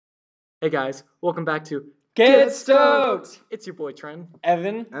Hey guys, welcome back to Get Stoked! It's your boy Trent.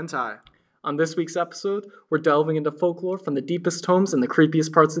 Evan. And Ty. On this week's episode, we're delving into folklore from the deepest homes and the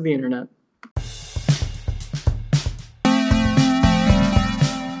creepiest parts of the internet.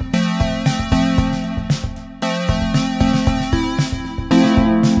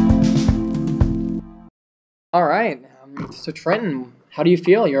 All right. So Trenton, how do you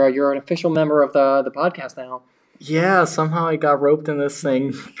feel? You're an official member of the podcast now. Yeah, somehow I got roped in this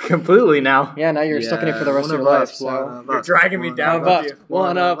thing completely now. Yeah, now you're stuck in it for the rest of your life. So You're dragging me down one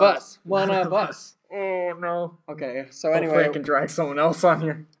with you. of us. Oh no. Okay. So Hopefully anyway, I can drag someone else on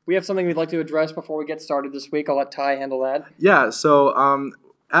here. we have something we'd like to address before we get started this week. I'll let Ty handle that. Yeah, so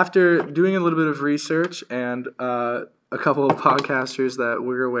after doing a little bit of research and a couple of podcasters that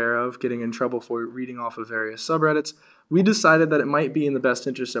we're aware of getting in trouble for reading off of various subreddits, we decided that it might be in the best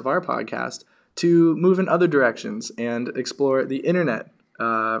interest of our podcast to move in other directions and explore the internet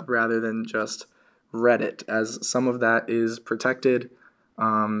rather than just Reddit, as some of that is protected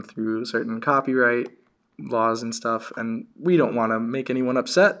through certain copyright laws and stuff, and we don't want to make anyone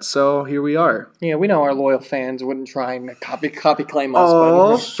upset, so here we are. Yeah, we know our loyal fans wouldn't try and copy claim us.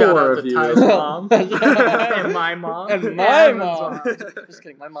 Oh, Shout four out of to you. Ty's mom. And my mom. And my Evan's mom. Just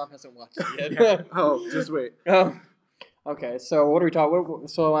kidding. My mom hasn't watched it yet. Oh, just wait. Oh. Okay, so what are we talking?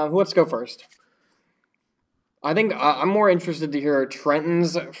 So who wants to go first? I think I'm more interested to hear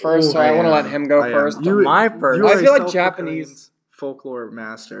Trenton's first, Ooh, so I want to yeah. let him go I am. first. My first. You I are feel a like Japanese self-proclaimed folklore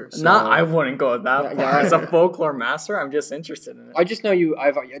master. So. I wouldn't go that Yeah, far. yeah. As a folklore master, I'm just interested in it. I just know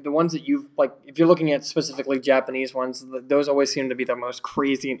the ones that you've like. If you're looking at specifically Japanese ones, those always seem to be the most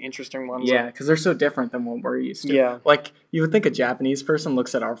crazy and interesting ones. Yeah, because they're so different than what we're used to. Yeah. Like, you would think a Japanese person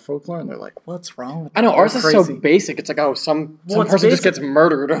looks at our folklore and they're like, what's wrong with I know that? ours We're is so crazy. basic. It's like some Well, it's person just basic. gets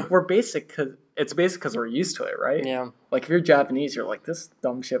murdered. We're basic because we're used to it, right? Yeah. Like, if you're Japanese, you're like, this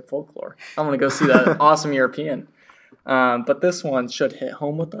dumb shit folklore. I'm going to go see that awesome European. But this one should hit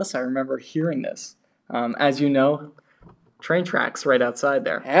home with us. I remember hearing this. As you know, train tracks right outside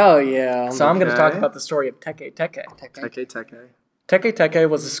there. Hell yeah. So I'm going to talk Okay. about the story of Teke Teke. Teke. Teke Teke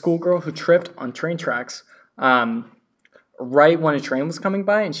was a schoolgirl who tripped on train tracks right when a train was coming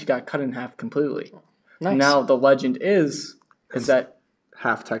by, and she got cut in half completely. Nice. Now, the legend is that...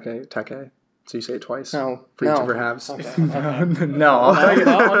 Half teke. So you say it twice? No. For each of her halves? Okay. No,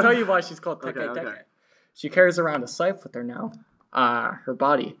 I'll tell you why she's called Teke Okay, Teke. okay. She carries around a scythe with her now, her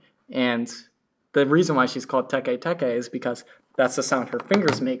body. And the reason why she's called Teke Teke is because that's the sound her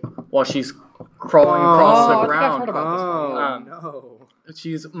fingers make while she's crawling across I the think I've heard ground. about this one. Oh, no.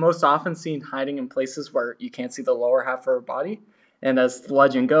 She's most often seen hiding in places where you can't see the lower half of her body. And as the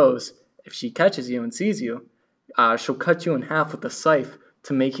legend goes, if she catches you and sees you, she'll cut you in half with a scythe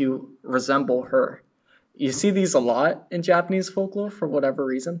to make you resemble her. You see these a lot in Japanese folklore for whatever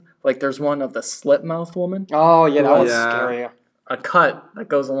reason. Like there's one of the slit-mouthed woman, Oh yeah, that was Yeah. scary. a cut that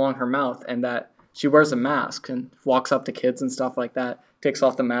goes along her mouth, and that she wears a mask and walks up to kids and stuff like that, takes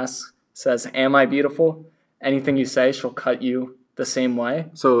off the mask, says, "Am I beautiful?" Anything you say, she'll cut you the same way.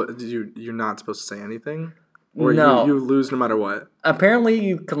 So you're not supposed to say anything? Or No. you lose no matter what? Apparently,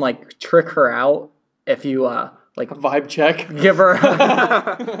 you can like trick her out if you like A vibe check. give her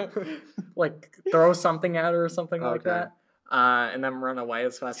like throw something at her or something like Okay. that, and then run away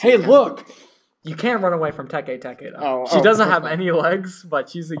as fast. as Hey, you can. look. You can't run away from Teke Teke though. Oh, She oh, doesn't of have course any legs, but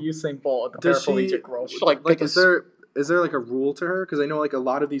she's a Usain Bolt, the Does she- paraplegic girl. She, like, Like, get is this- there like a rule to her? Because I know like a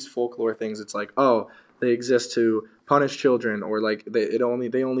lot of these folklore things, it's like, oh, they exist to punish children, or like they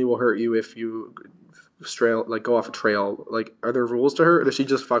only will hurt you if you go off a trail. Like, are there rules to her, or does she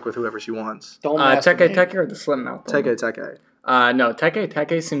just fuck with whoever she wants? Don't Teke masturbate. Teke or the Slim Mouth? Teke. No, Teke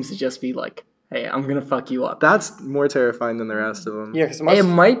Teke seems to just be like, hey, I'm gonna fuck you up. That's more terrifying than the rest of them. Yeah, because It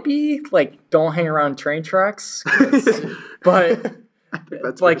might be like, don't hang around train tracks, but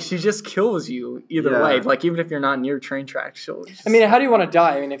That's like pretty- she just kills you either Yeah. way. Like even if you're not near train tracks, she'll. Just, I mean, how do you want to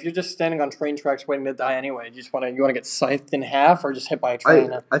die? I mean, if you're just standing on train tracks waiting to die anyway, you want to get scythed in half or just hit by a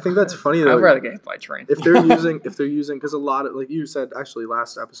train? I think that's funny I'd though. rather get hit by a train. if they're using because a lot of, like you said, actually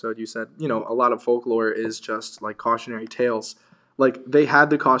last episode you said, a lot of folklore is just like cautionary tales. Like, they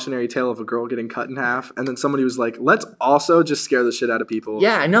had the cautionary tale of a girl getting cut in half, and then somebody was like, let's also just scare the shit out of people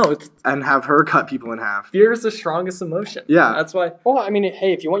Yeah, I know. It's, and have her cut people in half. fear is the strongest emotion. Yeah. That's why. Well, I mean,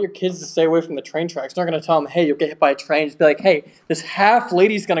 hey, if you want your kids to stay away from the train tracks, you're not going to tell them, hey, you'll get hit by a train. Just be like, hey, this half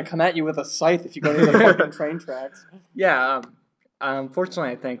lady's going to come at you with a scythe if you go near the fucking train tracks. Yeah.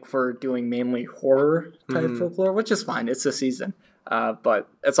 Unfortunately, I think we're doing mainly horror type Mhm. folklore, which is fine. It's the season. But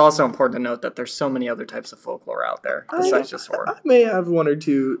it's also important to note that there's so many other types of folklore out there besides just horror. I may have one or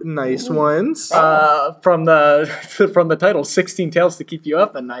two nice ones. From the title, 16 Tales to Keep You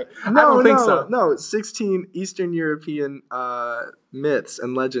Up at Night. I don't think so. No, 16 Eastern European myths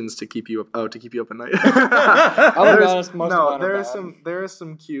and legends to keep you up. Oh, to keep you up at night. I'll be honest, most of mine there are are bad. there are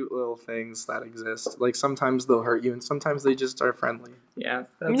some cute little things that exist. Like sometimes they'll hurt you, and sometimes they just are friendly. Yeah,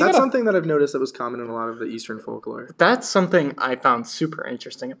 That's something that I've noticed that was common in a lot of the Eastern folklore. that's something I found super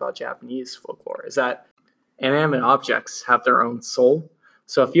interesting about Japanese folklore is that inanimate objects have their own soul.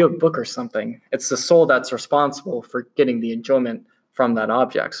 So if you have a book or something, it's the soul that's responsible for getting the enjoyment from that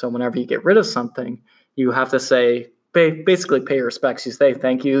object. So whenever you get rid of something, you have to say, basically pay your respects. You say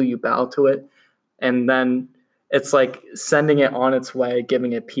thank you, you bow to it, and then it's like sending it on its way,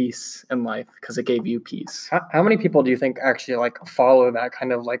 giving it peace in life because it gave you peace. How many people do you think actually like follow that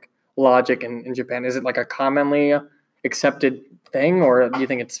kind of like logic in Japan? Is it like a commonly accepted thing, or do you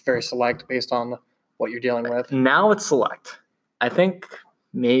think it's very select based on what you're dealing with? Now it's select. I think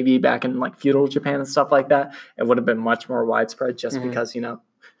maybe back in like feudal Japan and stuff like that, it would have been much more widespread just Mhm. because,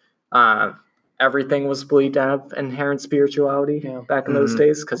 everything was believed to have inherent spirituality back in those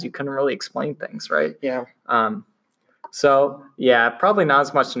days because you couldn't really explain things, right? Yeah. So, yeah, probably not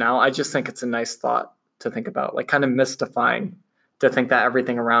as much now. I just think it's a nice thought to think about, like kind of mystifying to think that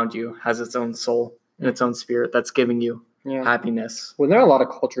everything around you has its own soul and its own spirit that's giving you Yeah. happiness. Well, there are a lot of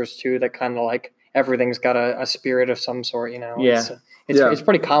cultures too that kind of like everything's got a spirit of some sort, Yeah. It's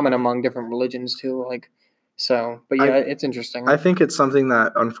pretty common among different religions too, but yeah, it's interesting. I think it's something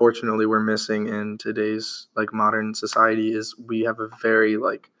that unfortunately we're missing in today's like modern society is we have a very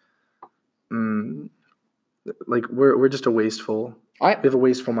we're just a wasteful. We have a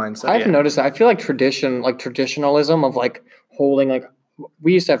wasteful mindset. I've noticed that. I feel like traditionalism of like holding like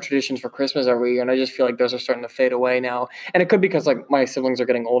we used to have traditions for Christmas every year, and I just feel like those are starting to fade away now. And it could be because like my siblings are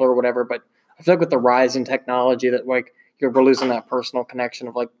getting older or whatever, but I feel like with the rise in technology that like we're losing that personal connection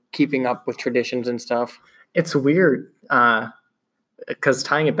of like keeping up with traditions and stuff. It's weird because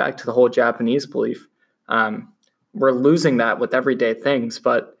tying it back to the whole Japanese belief, we're losing that with everyday things,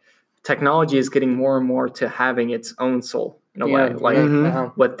 but technology is getting more and more to having its own soul in a way,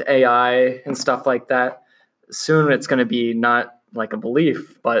 like with AI and stuff like that. Soon it's going to be not like a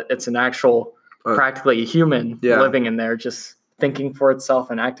belief, but it's an actual practically a human living in there, just thinking for itself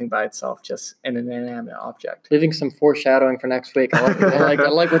and acting by itself, just in an inanimate object. Leaving some foreshadowing for next week. I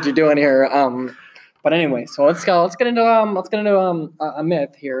like what you're doing here. But anyway, so let's get into a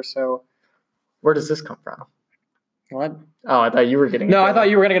myth here. So, where does this come from? What? Oh, I thought you were getting. No, I thought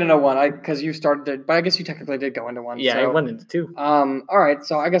you were gonna get into one. Because you started, but I guess you technically did go into one. Yeah, I went into two. All right,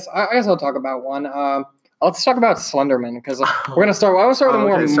 so I guess I'll talk about one. Let's talk about Slenderman because we're gonna start. I want to start with a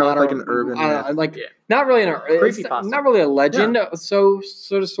more modern, like an urban myth. Not really Creepypasta. not really a legend, so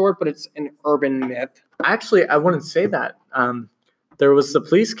to sort, but it's an urban myth. Actually, I wouldn't say that. There was the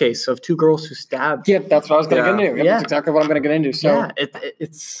police case of two girls who stabbed. Yeah, that's what I was going to get into. Yeah. That's exactly what I'm going to get into. So,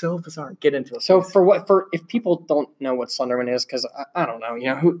 it's so bizarre. Get into it. So if people don't know what Slenderman is, because I don't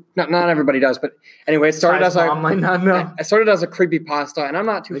know, not everybody does, but anyway, it started as might not know. I started as a creepypasta, and I'm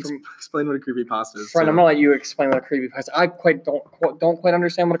not too explain what a creepypasta is. Friend, I'm gonna let you explain what a creepypasta. I don't quite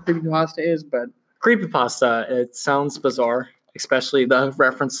understand what a creepypasta is, but creepypasta. It sounds bizarre, especially the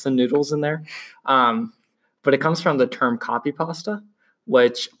reference to noodles in there. But it comes from the term copypasta,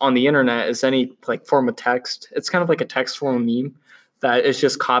 which on the internet is any like form of text. It's kind of like a text form meme that is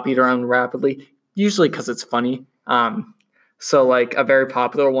just copied around rapidly, usually because it's funny. So like a very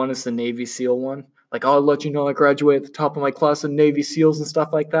popular one is the Navy SEAL one. Like, I'll let you know I graduated at the top of my class of Navy SEALs and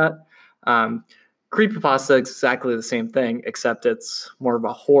stuff like that. Creepypasta is exactly the same thing, except it's more of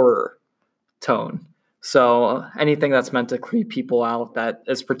a horror tone. So anything that's meant to creep people out that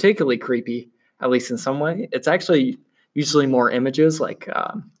is particularly creepy, at least in some way, it's actually usually more images like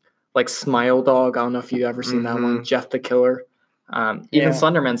Smile Dog. I don't know if you've ever seen that one. Jeff the Killer. Even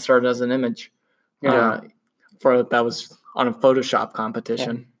Slenderman started as an image. That was on a Photoshop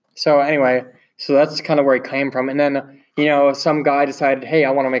competition. Yeah. So anyway, that's kind of where it came from. And then, some guy decided, hey, I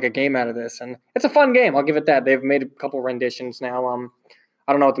want to make a game out of this. And it's a fun game. I'll give it that. They've made a couple renditions now.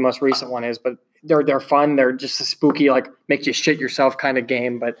 I don't know what the most recent one is, but they're fun. They're just a spooky, like, make you shit yourself kind of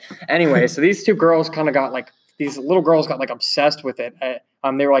game. But anyway, so these two girls kind of got like, these little girls got like obsessed with it. They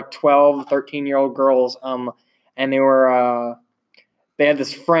were like 12, 13-year-old girls. And they had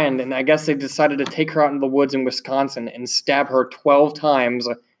this friend, and I guess they decided to take her out into the woods in Wisconsin and stab her 12 times.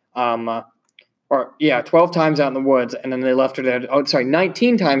 12 times out in the woods, and then they left her there.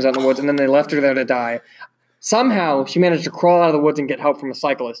 19 times out in the woods, and then they left her there to die. Somehow, she managed to crawl out of the woods and get help from a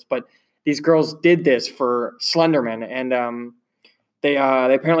cyclist. But these girls did this for Slenderman, and they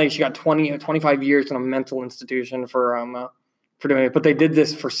apparently she got 25 years in a mental institution for doing it. But they did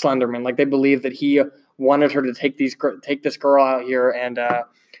this for Slenderman. Like they believe that he wanted her to take this girl out here and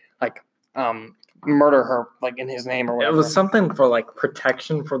murder her like in his name or whatever. It was something for like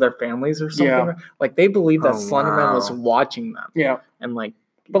protection for their families or something. Yeah. Like they believe that Oh, Slenderman was wow. watching them. Yeah. And like,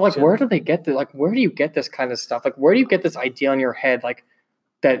 But like, where do they get the like? Where do you get this kind of stuff? Like, where do you get this idea in your head? Like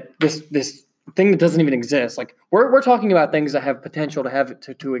that this thing that doesn't even exist. Like we're talking about things that have potential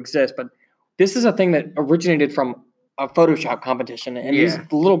to exist, but this is a thing that originated from a Photoshop competition. And these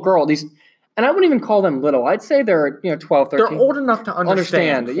little girl, and I wouldn't even call them little. I'd say they're 12, 13. they're old enough to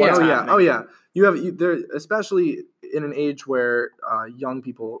understand. Yeah. what's Oh yeah. happening. Oh yeah. They're especially in an age where young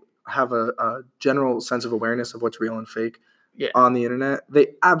people have a general sense of awareness of what's real and fake on the internet. They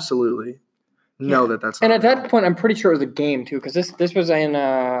absolutely know that that's. And not at that real. point, I'm pretty sure it was a game too, because this was in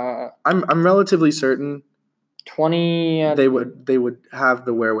I'm relatively certain 20 they would have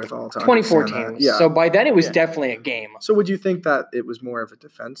the wherewithal to 2014. understand that. Yeah. So by then, it was Yeah. definitely a game. So would you think that it was more of a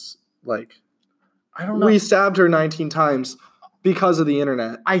defense? Like I don't know. we stabbed her 19 times because of the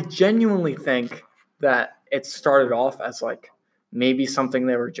internet. I genuinely think that it started off as like maybe something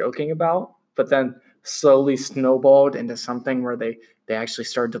they were joking about, but then slowly snowballed into something where they actually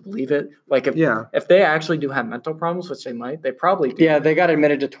started to believe it. Like if they actually do have mental problems, which they might, they probably do. Yeah, they got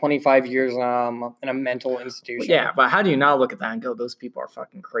admitted to 25 years in a mental institution. Yeah, but how do you not look at that and go, those people are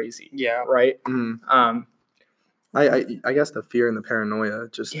fucking crazy? Yeah. Right? Mm. I guess the fear and the paranoia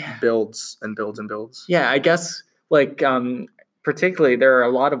just builds and builds and builds. Yeah, I guess like particularly there are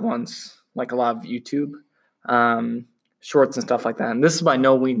a lot of ones, like a lot of YouTube shorts and stuff like that. And this is by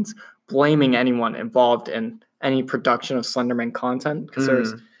no means blaming anyone involved in any production of Slenderman content, because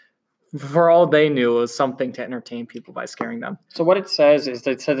there's, for all they knew, it was something to entertain people by scaring them. So what it says is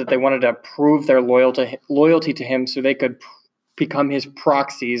they said that they wanted to prove their loyalty to him so they could become his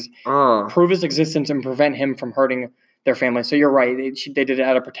proxies, prove his existence, and prevent him from hurting their family. So you're right. They did it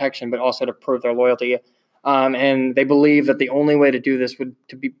out of protection, but also to prove their loyalty. And they believe that the only way to do this would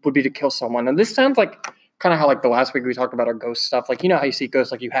be to kill someone. And this sounds like kind of how like the last week we talked about our ghost stuff. Like, you know how you see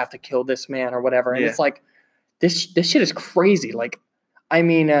ghosts, like you have to kill this man or whatever. And it's like, this shit is crazy. Like, I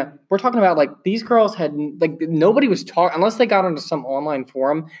mean, we're talking about like these girls had like nobody was talking unless they got onto some online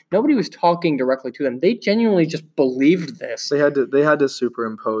forum. Nobody was talking directly to them. They genuinely just believed this. They had to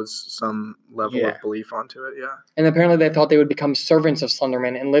superimpose some level of belief onto it. Yeah. And apparently they thought they would become servants of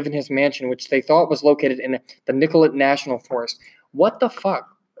Slenderman and live in his mansion, which they thought was located in the Nicollet National Forest. What the fuck?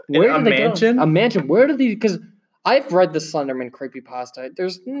 Where did they mansion? go? A mansion. Where did these? Because I've read the Slenderman creepypasta.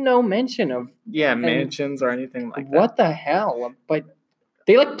 There's no mention of mansions or anything like that. What the hell? But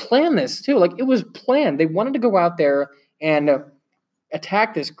they like planned this too. Like it was planned. They wanted to go out there and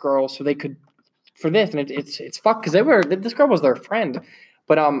attack this girl so they could for this, and it's fucked because this girl was their friend.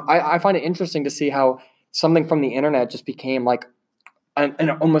 But I find it interesting to see how something from the internet just became like an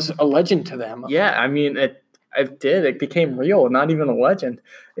almost a legend to them. Yeah, I mean it did. It became real, not even a legend.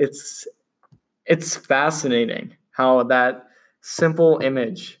 It's fascinating how that simple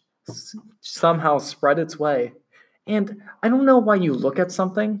image somehow spread its way. And I don't know why you look at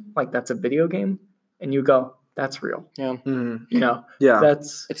something like that's a video game and you go, that's real. Yeah. Mm-hmm. You know? Yeah.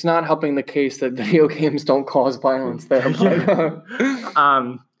 It's not helping the case that video games don't cause violence there.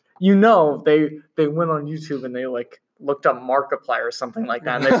 You know, they went on YouTube and they like looked up Markiplier or something like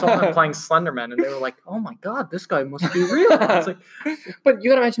that, and they saw him playing Slenderman, and they were like, "Oh my god, this guy must be real." It's like, but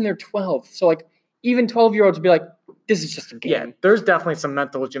you gotta imagine they're 12, so like even 12-year-olds would be like, "This is just a game." Yeah, there's definitely some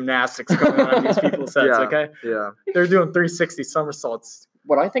mental gymnastics going on in these people's heads. Okay, they're doing 360 somersaults.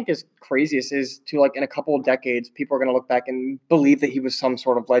 What I think is craziest is to like in a couple of decades, people are gonna look back and believe that he was some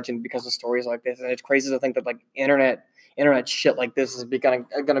sort of legend because of stories like this, and it's crazy to think that like internet shit like this is going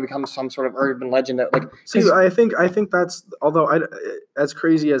to become some sort of urban legend that like. See, I think that's although as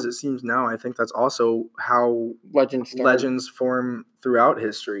crazy as it seems now, I think that's also how legends form throughout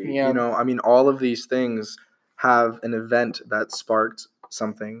history. Yeah. You know, I mean, all of these things have an event that sparked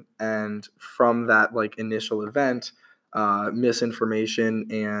something, and from that like initial event, misinformation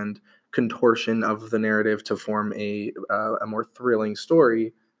and contortion of the narrative to form a more thrilling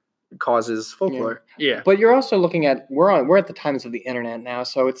story causes folklore. Yeah. But you're also looking at we're at the times of the internet now,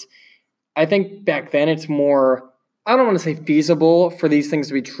 so I think back then it's more, I don't want to say feasible for these things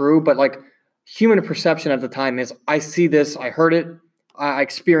to be true, but like human perception at the time is I see this, I heard it, I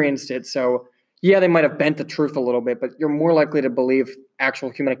experienced it. So yeah, they might have bent the truth a little bit, but you're more likely to believe actual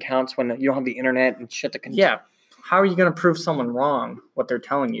human accounts when you don't have the internet and shit to continue. Yeah. How are you going to prove someone wrong what they're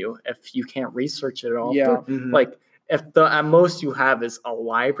telling you if you can't research it at all? Yeah. Like if at most you have is a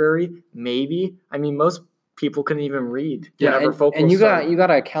library, maybe. I mean, most people couldn't even read. Yeah, whenever folklore and you started. got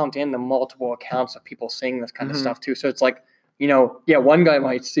to count in the multiple accounts of people seeing this kind of Mhm. stuff too. So it's like, one guy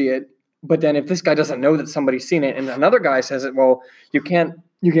might see it, but then if this guy doesn't know that somebody's seen it, and another guy says it, well, you can't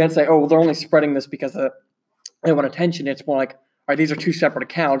say, oh, well, they're only spreading this because they want attention. It's more like, all right, these are two separate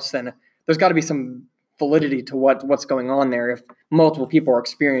accounts. Then there's got to be some validity to what's going on there if multiple people are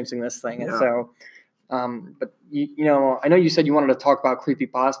experiencing this thing. And Yeah. so, but I know you said you wanted to talk about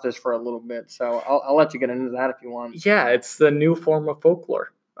creepypastas for a little bit, so I'll let you get into that if you want. Yeah, it's the new form of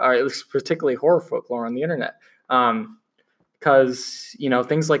folklore, or at least particularly horror folklore on the internet. Because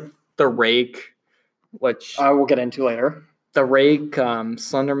things like the Rake, which We'll get into later. the Rake,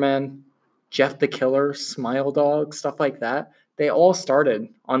 Slenderman, Jeff the Killer, Smile Dog, stuff like that. They all started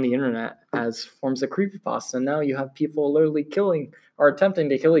on the internet as forms of creepypasta, and now you have people literally killing or attempting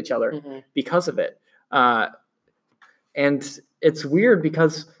to kill each other because of it. And it's weird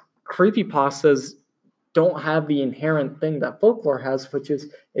because creepypastas don't have the inherent thing that folklore has, which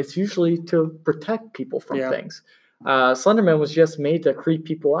is it's usually to protect people from things. Slenderman was just made to creep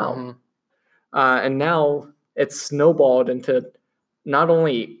people out. And now it's snowballed into not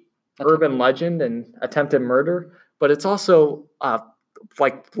only urban legend and attempted murder, but it's also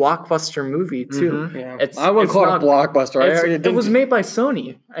like blockbuster movie too. Yeah, It's I wouldn't it's call not- it a blockbuster. It was made by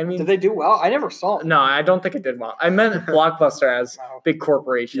Sony. I mean, Did they do well? I never saw it. no, I don't think it did well. I meant blockbuster as Wow. big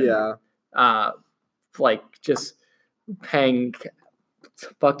corporation. Yeah. Like just paying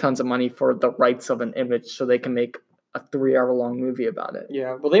fuck tons of money for the rights of an image so they can make a 3-hour-long movie about it.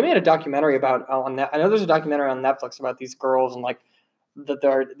 Yeah, well, they made a documentary about on that. I know there's a documentary on Netflix about these girls and like that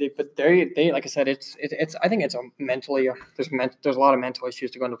they like I said, it's I think it's a mentally there's a lot of mental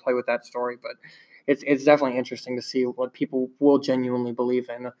issues to go into play with that story, but it's definitely interesting to see what people will genuinely believe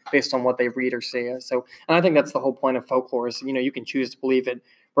in based on what they read or see. So, and I think that's the whole point of folklore is you can choose to believe it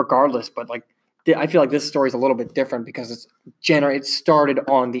regardless, but like I feel like this story is a little bit different because it started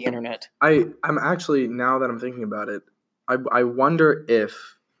on the internet. I'm actually, now that I'm thinking about it, I wonder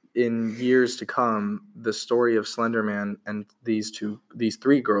if in years to come the story of Slenderman and these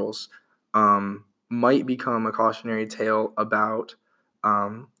three girls might become a cautionary tale about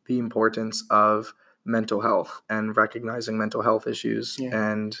the importance of mental health and recognizing mental health issues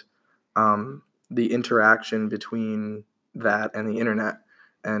and the interaction between that and the internet,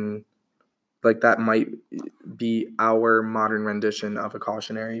 and like that might be our modern rendition of a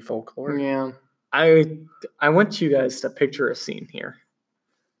cautionary folklore. Yeah. I want you guys to picture a scene here.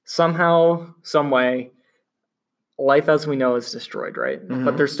 Somehow, some way, life as we know is destroyed, right? Mhm.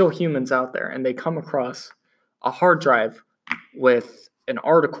 But there's still humans out there, and they come across a hard drive with an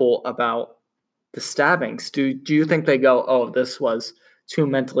article about the stabbings. Do you think they go, oh, this was two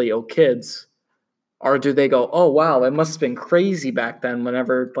mentally ill kids? Or do they go, oh, wow, it must have been crazy back then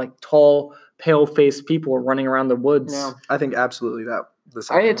whenever like tall, pale-faced people were running around the woods? Yeah. I think absolutely that. The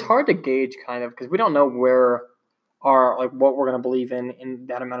second It's one. hard to gauge kind of because we don't know where what we're going to believe in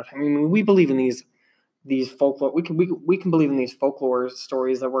that amount of time. I mean, we believe in these folklore. We can believe in these folklore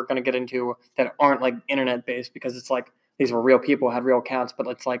stories that we're going to get into that aren't like internet based because it's like these were real people had real accounts, but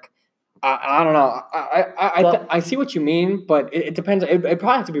it's like I don't know. I see what you mean, but it depends. It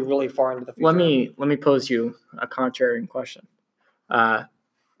probably has to be really far into the future. Let me pose you a contrarian question.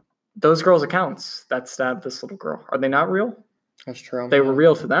 Those girls' accounts that stabbed this little girl, are they not real? That's true. They were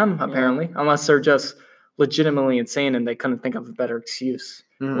real to them, apparently, unless they're just legitimately insane and they couldn't think of a better excuse,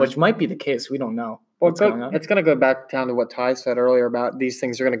 which might be the case. We don't know what's going on. It's going to go back down to what Ty said earlier about these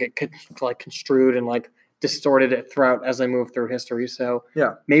things are going to get like construed and like distorted it throughout as they move through history. So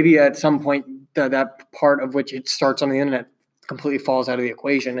Yeah. maybe at some point that part of which it starts on the internet completely falls out of the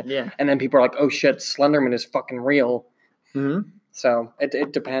equation. Yeah. And then people are like, oh shit, Slenderman is fucking real. Mm-hmm. So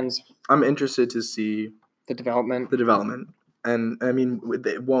it depends. I'm interested to see The development. And I mean,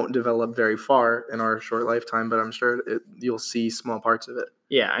 it won't develop very far in our short lifetime, but I'm sure you'll see small parts of it.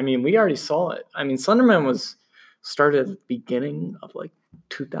 Yeah, I mean, we already saw it. I mean, Slenderman was started at the beginning of like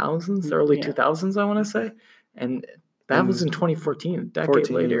 2000s, the early 2000s, I want to say. And that was in 2014, a decade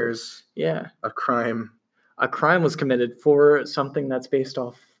 14 later. years Yeah. of crime. A crime was committed for something that's based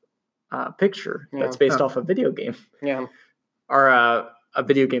off a picture, that's based off a video game. Yeah. Or a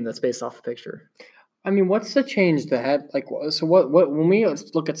video game that's based off a picture. I mean, what's the change that like? So what when we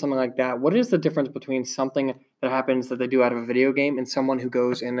look at something like that, what is the difference between something that happens that they do out of a video game and someone who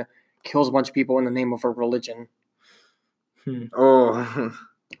goes and kills a bunch of people in the name of a religion? Oh,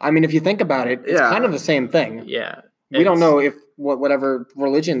 I mean, if you think about it, it's kind of the same thing. Yeah. We don't know if whatever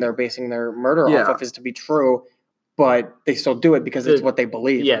religion they're basing their murder off of is to be true, but they still do it because it's what they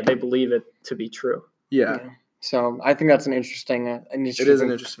believe. Yeah, they believe it to be true. yeah. So I think that's an interesting. It is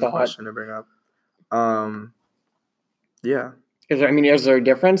an interesting question to bring up. Yeah. Is there a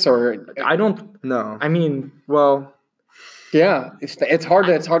difference or? I don't. No. I mean, Well, Yeah, it's hard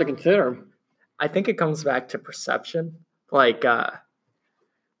to consider. I think it comes back to perception. Like,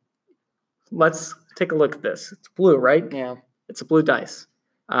 let's take a look at this. It's blue, right? Yeah. It's a blue dice.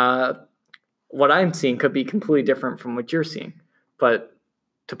 What I'm seeing could be completely different from what you're seeing, but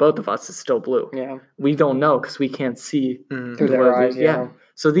to both of us, it's still blue. Yeah. We don't know because we can't see mhm. Through the their way eyes. Yeah.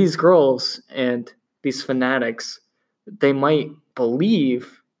 So these girls and these fanatics, they might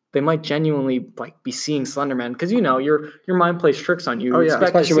believe, they might genuinely like be seeing Slenderman because your mind plays tricks on you. Oh, You yeah.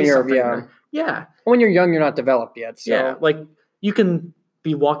 expect to Especially when see you're something yeah. there. Yeah, When you're young, you're not developed yet. So yeah. Like you can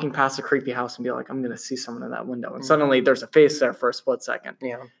be walking past a creepy house and be like, I'm gonna see someone in that window, and suddenly there's a face there for a split second.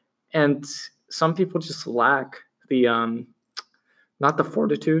 yeah. And some people just lack the not the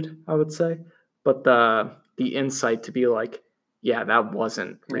fortitude, I would say, but the insight to be like, yeah, that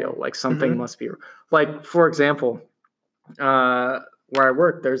wasn't real. Like something Mhm. must be like, for example, where I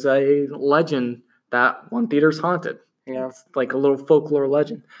work, there's a legend that one theater's haunted. Yeah. It's like a little folklore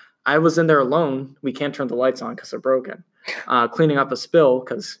legend. I was in there alone. We can't turn the lights on because they're broken. Cleaning up a spill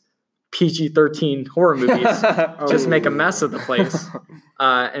because PG-13 horror movies just make a mess of the place.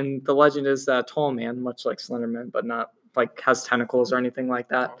 And the legend is that a tall man, much like Slenderman, but not like has tentacles or anything like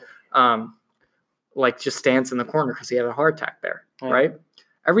that, like just stands in the corner because he had a heart attack there, Yeah. right?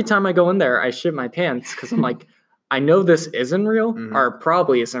 Every time I go in there, I shit my pants because I'm like, I know this isn't real Mhm. or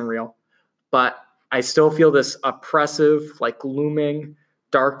probably isn't real, but I still feel this oppressive, like looming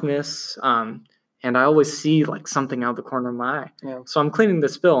darkness. And I always see like something out of the corner of my eye. Yeah. So I'm cleaning the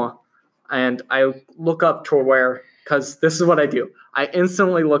spill and I look up to where, because this is what I do. I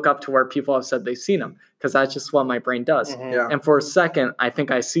instantly look up to where people have said they've seen them because that's just what my brain does. Mhm. Yeah. And for a second, I think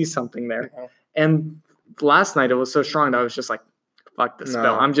I see something there. Okay. And last night it was so strong that I was just like, fuck this No,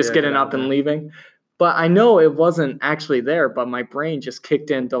 spill. I'm just yeah, getting get out up of and there. leaving. But I know it wasn't actually there, but my brain just kicked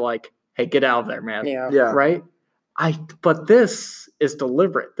into like, hey, get out of there, man. Yeah. Yeah. Right? But this is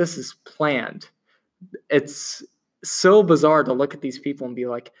deliberate. This is planned. It's so bizarre to look at these people and be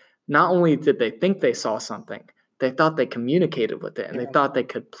like, not only did they think they saw something, they thought they communicated with it and they Yeah. thought they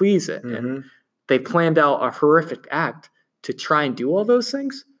could please it. And Mhm. they planned out a horrific act to try and do all those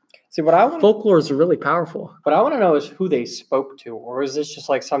things. See, what I want Folklore is really powerful. to know is who they spoke to, or is this just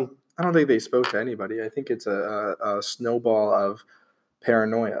like some? I don't think they spoke to anybody. I think it's a snowball of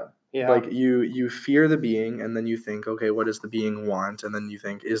paranoia. Yeah. Like you fear the being, and then you think, okay, what does the being want? And then you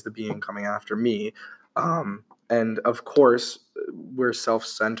think, is the being coming after me? And of course, we're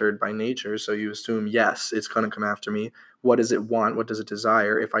self-centered by nature, so you assume, yes, it's going to come after me. What does it want? What does it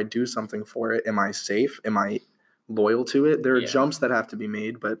desire? If I do something for it, am I safe? Am I loyal to it? There are Yeah. jumps that have to be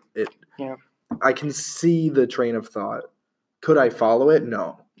made, but Yeah. I can see the train of thought. Could I follow it?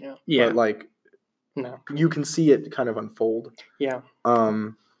 No. Yeah. But like No. you can see it kind of unfold. Yeah.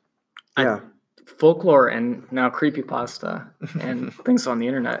 Yeah. Folklore and now creepypasta and things on the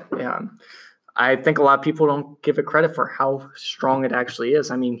internet. Yeah. I think a lot of people don't give it credit for how strong it actually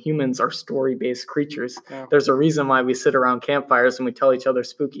is. I mean, humans are story-based creatures. Yeah. There's a reason why we sit around campfires and we tell each other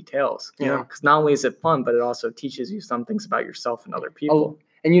spooky tales. Yeah. Because not only is it fun, but it also teaches you some things about yourself and other people.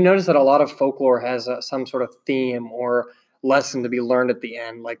 And you notice that a lot of folklore has some sort of theme or lesson to be learned at the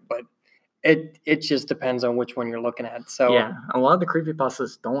end. Like, but it just depends on which one you're looking at. So Yeah, a lot of the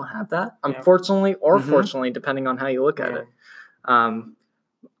creepypastas don't have that, Yeah. unfortunately or Mhm. fortunately, depending on how you look at Yeah. it.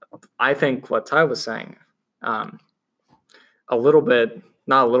 I think what Ty was saying, a little bit,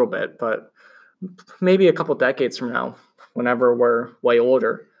 not a little bit, but maybe a couple decades from now, whenever we're way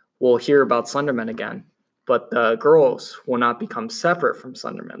older, we'll hear about Slenderman again. But the girls will not become separate from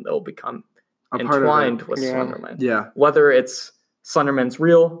Slenderman. They'll become A part of it. entwined with Yeah. Slenderman. Yeah. Whether it's Slenderman's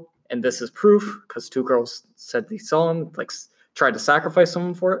real and this is proof because two girls said they saw him, like tried to sacrifice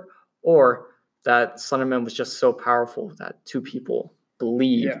someone for it, or that Slenderman was just so powerful that two people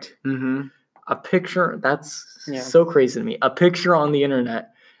believed. Mm-hmm. A picture, that's Yeah. so crazy to me. A picture on the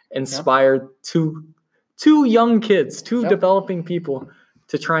internet inspired two young kids, two Yep. developing people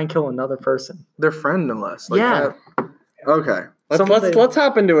to try and kill another person. Their friend, no less. Yeah. Okay. let's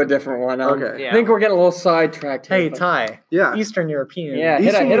hop into a different one. Okay. Yeah. I think we're getting a little sidetracked here. Hey, but- Ty, Yeah. Eastern European. Yeah.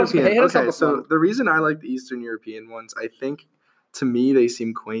 Eastern hit us European. up Okay, with so one. the reason I like the Eastern European ones, I think to me they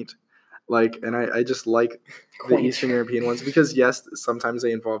seem quaint. Like, and I just like the Quaint. Eastern European ones because yes, sometimes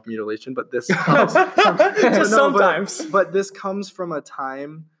they involve mutilation, but this Just No, sometimes. but this comes from a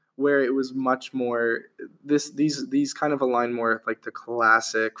time where it was much more these kind of align more with like the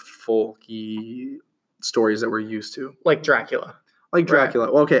classic folky stories that we're used to. Like Dracula. Like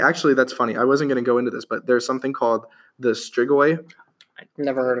Dracula. Well, okay, actually that's funny. I wasn't going to go into this, but there's something called the Strigoi.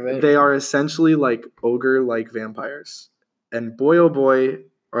 Never heard of it. They are essentially like ogre-like vampires, and boy, oh boy,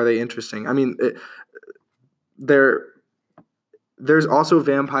 are they interesting. I mean, there's also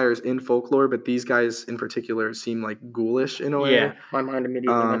vampires in folklore, but these guys in particular seem like ghoulish in a way. Yeah. My mind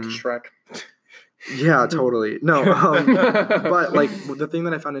immediately went to Shrek. Yeah, totally. No, but like the thing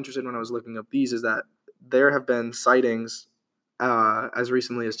that I found interesting when I was looking up these is that there have been sightings as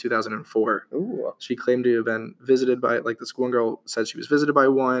recently as 2004. Ooh. She claimed to have been visited by, like, the schoolgirl said she was visited by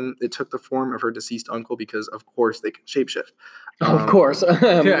one. It took the form of her deceased uncle because, of course, they can shapeshift. Of course. Why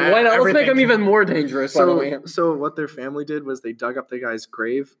not? Let's make them even more dangerous. By the way. So what their family did was they dug up the guy's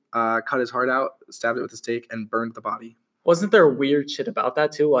grave, cut his heart out, stabbed it with a stake, and burned the body. Wasn't there weird shit about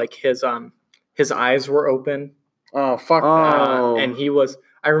that too? Like his eyes were open. Oh fuck! Oh. And he was.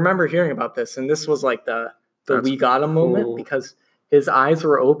 I remember hearing about this, and this was like the That's we got him moment cool. because his eyes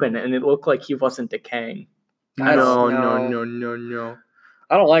were open and it looked like he wasn't decaying. No. I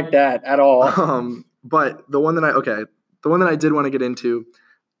don't like that at all. But the one that I did want to get into,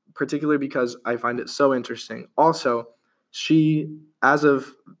 particularly because I find it so interesting. Also, she, as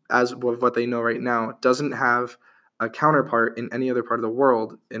of what they know right now, doesn't have a counterpart in any other part of the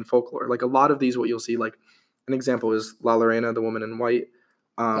world in folklore. Like a lot of these, what you'll see, like an example is La Lorena, the woman in white.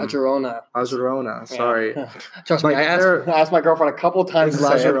 La Llorona. Sorry. Trust me, Like, I asked my girlfriend a couple times Is to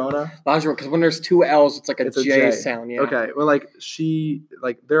La say it. Llorona? La Llorona, because when there's two L's, it's like It's a a J J. sound. Yeah. Okay. Well, like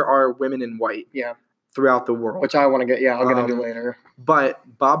there are women in white. Yeah. Throughout the world. Which I want to get. Yeah, I'll get into later. But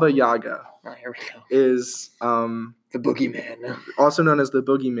Baba Yaga Here we go. is The boogeyman. also known as the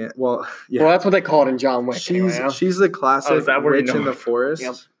boogeyman. Well, yeah. Well, that's what they call it in John Wick. She's the classic is that where you witch know in the it?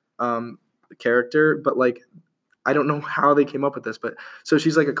 forest character, but like I don't know how they came up with this, but so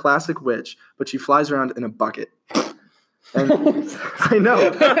she's like a classic witch, but she flies around in a bucket. And I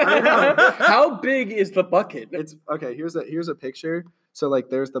know. How big is the bucket? It's okay. Here's a picture. So like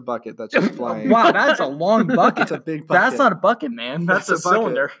there's the bucket that she's flying. Wow, that's a long bucket. It's a big bucket. That's not a bucket, man. That's a It's a bucket.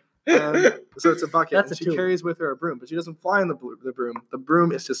 cylinder. And so it's a bucket. That's and a she tube. carries with her a broom, but she doesn't fly in the broom. The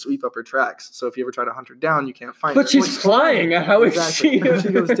broom is to sweep up her tracks. So if you ever try to hunt her down, you can't find her. But she's flying. How is Exactly. she?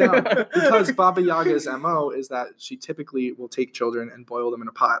 She goes down because Baba Yaga's MO is that she typically will take children and boil them in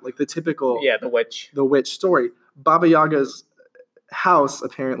a pot, like the typical Yeah, the witch. the witch story. Baba Yaga's house,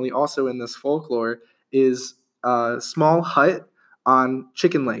 apparently also in this folklore, is a small hut on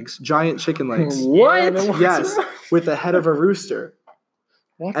chicken legs, giant chicken legs. What? Yes, with the head of a rooster.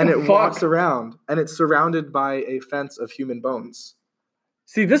 What And the it fuck? walks around, and it's surrounded by a fence of human bones.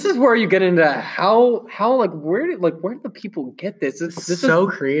 See, this is where you get into how where did the people get this? This is so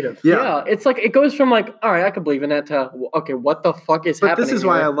creative. yeah. It's like it goes from like, all right, I could believe in that to okay, what the fuck is But happening? this is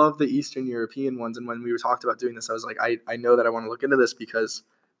why here? I love the Eastern European ones. And when we were talked about doing this, I was like, I know that I want to look into this because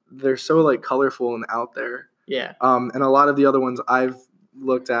they're so like colorful and out there. Yeah. And a lot of the other ones I've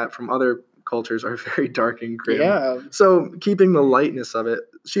looked at from other cultures are very dark and grim. Yeah. So keeping the lightness of it,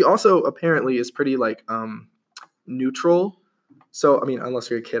 she also apparently is pretty like neutral. So I mean, unless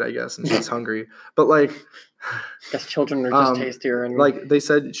you're a kid, I guess, and she's hungry. But like, Guess children are just tastier and like they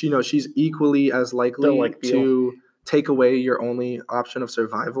said, she's equally as likely like veal. to take away your only option of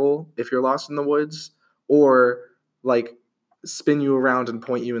survival if you're lost in the woods, or like spin you around and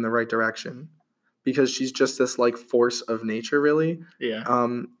point you in the right direction, because she's just this like force of nature, really. Yeah.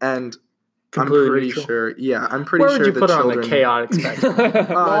 And Completely I'm pretty neutral. sure. Yeah, I'm pretty Where sure would you the put it on children. the chaotic spectrum?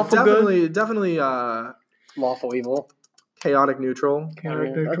 Lawful good? Definitely lawful evil. chaotic neutral. Chaotic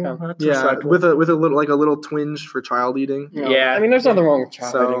Okay. neutral. That's Yeah, respectable. with a little twinge for child eating. Yeah. I mean, there's nothing wrong with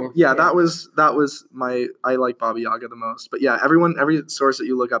child So eating. yeah, that was I like Baba Yaga the most. But yeah, every source that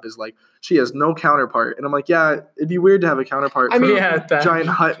you look up is like she has no counterpart, and I'm like, yeah, it'd be weird to have a counterpart. I mean, for yeah, a that- giant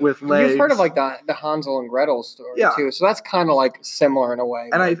hut with legs. You've heard of like the Hansel and Gretel story Yeah. too, so that's kind of like similar in a way.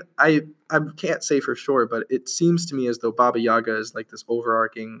 And I can't say for sure, but it seems to me as though Baba Yaga is like this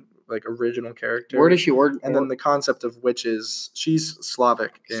overarching like original character. Where does she work? And then the concept of witches, she's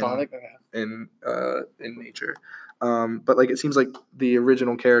Slavic Sonic. Okay. in nature. But like it seems like the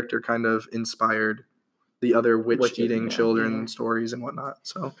original character kind of inspired the other witch-eating yeah. children stories and whatnot.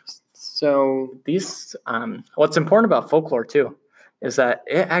 So These what's important about folklore too is that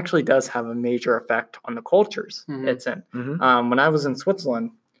it actually does have a major effect on the cultures Mhm. it's in. Mhm. When I was in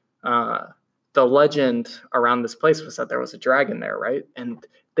Switzerland, the legend around this place was that there was a dragon there, right? And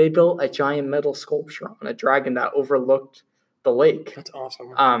they built a giant metal sculpture on a dragon that overlooked the lake. that's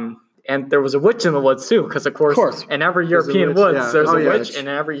awesome. And there was a witch in the woods too, because of course, in every There's a European witch, woods yeah. there's Oh, a yeah. witch, and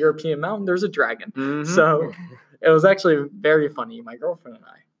in every European mountain there's a dragon. Mhm. So it was actually very funny. My girlfriend and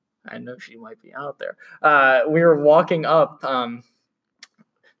I know she might be out there. We were walking up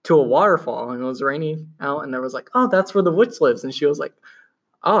to a waterfall, and it was raining out, and there was like, oh, that's where the witch lives, and she was like,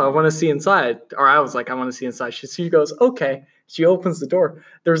 oh, I want to see inside, or I was like, I want to see inside. She goes, okay. She opens the door.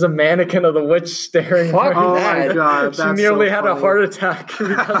 There's a mannequin of the witch staring. Fuck at her. Oh my God, She that's nearly so had a funny. heart attack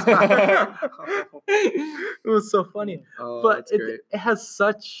because it was so funny. Oh, But that's great. it has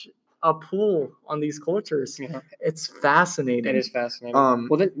such a pull on these cultures. Yeah. It's fascinating. It is fascinating. Um,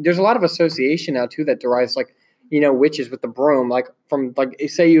 Well, there's a lot of association now too that derives like witches with the broom, like from like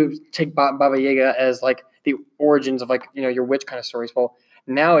say you take Baba Yaga as like the origins of like your witch kind of stories. Well,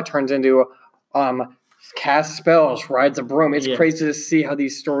 now it turns into cast spells, rides a broom. It's Yeah. crazy to see how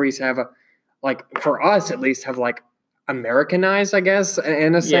these stories have like for us at least have like Americanized, I guess,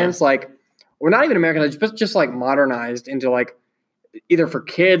 in a sense. Like we're not even Americanized, but just like modernized into like either for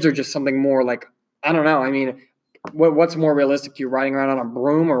kids or just something more like I don't know. I mean, what's more realistic to you, riding around on a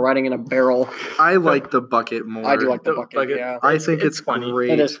broom or riding in a barrel? I like the bucket more. I do like the The bucket. bucket. Yeah, I think it's funny.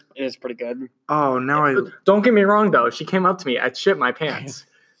 great. it is pretty good. Oh, now I. Don't get me wrong, though. She came up to me. I'd shit my pants.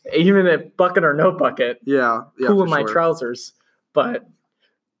 Even if bucket or no bucket, Yeah. poo for in my sure. trousers. But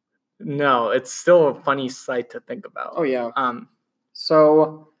no, it's still a funny sight to think about. Oh yeah. Um,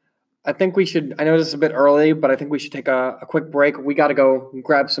 So I think we should. I know this is a bit early, but I think we should take a quick break. We got to go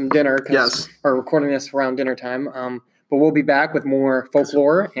grab some dinner because Yes. we're recording this around dinner time. But we'll be back with more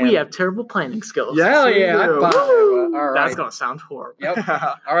folklore. And we have terrible planning skills. yeah, we yeah. do. High five. Woo! All right. That's going to sound horrible. Yep.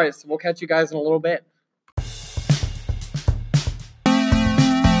 All right. So we'll catch you guys in a little bit.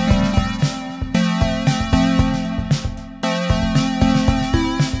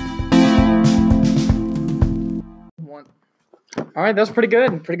 All right, that was pretty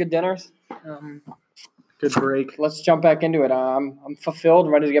good. Pretty good dinners. Good break. Let's jump back into it. I'm fulfilled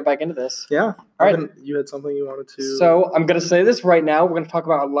and ready to get back into this. Yeah. All right. You had something you wanted to. So I'm gonna say this right now. We're gonna talk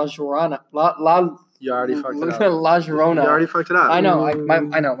about La Llorona. You already fucked it up. La Llorona. You already fucked it up. I know. I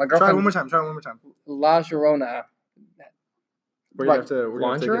know. My Try it girlfriend. one more time. Try it one more time. La Llorona. We're Right. gonna have to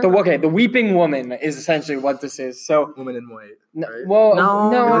Lingerie? get The Weeping Woman is essentially what this is. So, Woman in White. n- Right? well, No,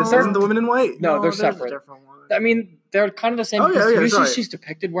 no, This they're- isn't the Woman in White. No, they're there's a separate. different one. I mean, they're kind of the same. Oh, yeah, because yeah, usually sorry. she's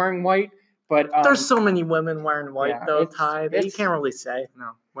depicted wearing white, but There's so many women wearing white, yeah, though, it's- Ty, that you it's- can't really say.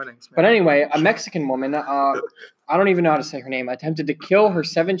 No, weddings. Man. But anyway, a Mexican woman, I don't even know how to say her name, attempted to kill her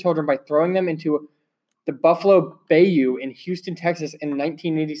 7 children by throwing them into the Buffalo Bayou in Houston, Texas in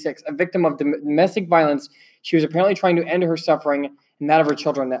 1986. A victim of domestic violence, she was apparently trying to end her suffering and that of her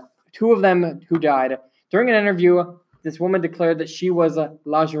children. 2 of them who died. During an interview, this woman declared that she was a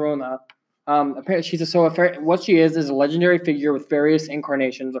La Llorona. Apparently, what she is a legendary figure with various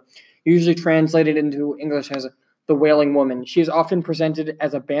incarnations, usually translated into English as the Wailing Woman. She is often presented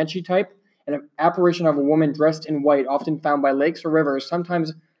as a banshee type, an apparition of a woman dressed in white, often found by lakes or rivers,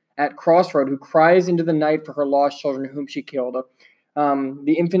 sometimes at crossroad, who cries into the night for her lost children whom she killed.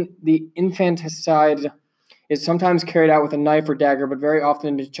 The infanticide is sometimes carried out with a knife or dagger, but very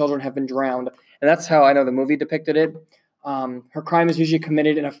often the children have been drowned. And that's how I know the movie depicted it. Her crime is usually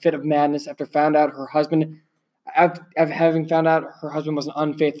committed in a fit of madness after having found out her husband was an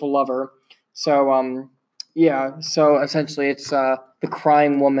unfaithful lover. So, so essentially it's the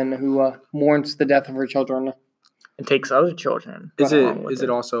crying woman who mourns the death of her children. And takes other children. Is along with it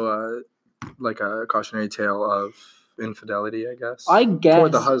also like a cautionary tale of infidelity? I guess. I guess.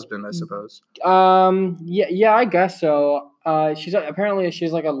 Toward the husband, I suppose. Yeah, I guess so. She's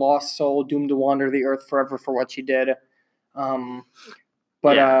like a lost soul doomed to wander the earth forever for what she did.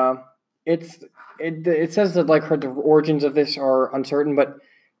 It says that like the origins of this are uncertain, but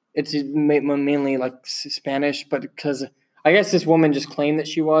it's mainly like Spanish. But because I guess this woman just claimed that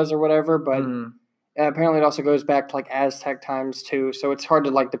she was or whatever, but apparently it also goes back to like Aztec times too. So it's hard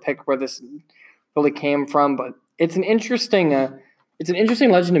to like depict where this really came from, but it's an interesting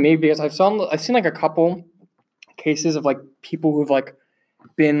legend to me because I've seen like a couple cases of like people who've like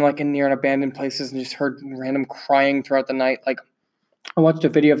been like in near and abandoned places and just heard random crying throughout the night. Like I watched a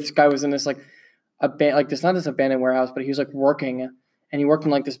video of this guy was in this like this not this abandoned warehouse, but he was like working and he worked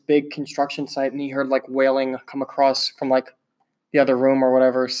in like this big construction site and he heard like wailing come across from like the other room or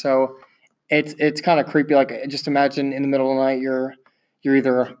whatever. So it's kind of creepy. Like just imagine in the middle of the night you're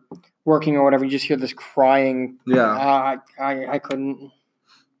either working or whatever, you just hear this crying. Yeah. I couldn't.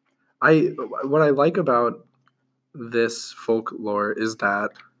 What I like about this folklore is that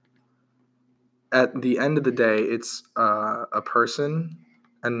at the end of the day, it's a person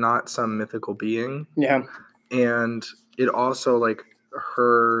and not some mythical being. Yeah. And it also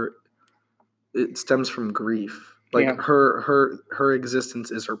it stems from grief. Like Yeah. her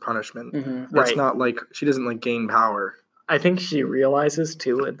existence is her punishment. Mm-hmm. It's Right. not like she doesn't like gain power. I think she realizes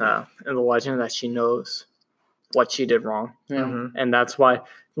too in the legend that she knows what she did wrong, Yeah. Mhm. and that's why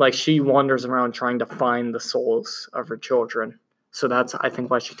like she wanders around trying to find the souls of her children. So that's, I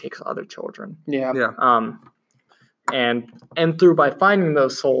think, why she takes other children. Yeah. Yeah. And through by finding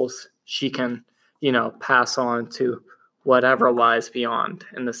those souls, she can, pass on to whatever lies beyond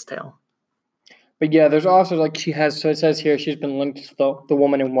in this tale. But yeah, there's also like so it says here she's been linked to the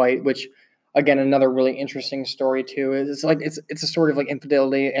woman in white, which again another really interesting story too. It's like it's a story of like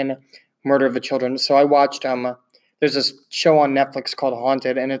infidelity and murder of the children. So I watched there's this show on Netflix called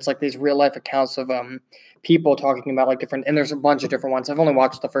Haunted, and it's like these real life accounts of people talking about like different, and there's a bunch of different ones. I've only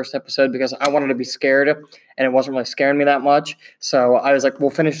watched the first episode because I wanted to be scared, and it wasn't really scaring me that much. So I was like, we'll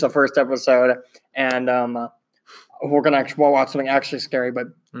finish the first episode, and we'll watch something actually scary. But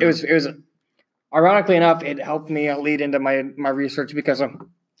it was ironically enough, it helped me lead into my research because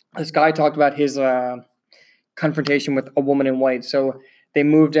this guy talked about his confrontation with a woman in white. So they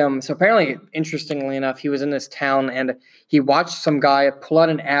moved him. So apparently, interestingly enough, he was in this town and he watched some guy pull out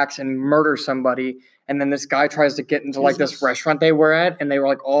an axe and murder somebody. And then this guy tries to get into like this restaurant they were at, and they were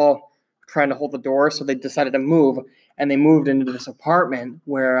like all trying to hold the door. So they decided to move, and they moved into this apartment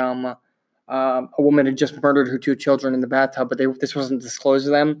where a woman had just murdered her 2 children in the bathtub, but this wasn't disclosed to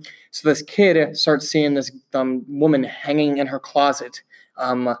them. So this kid starts seeing this woman hanging in her closet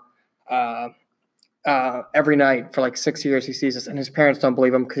every night for like 6 years. He sees this, and his parents don't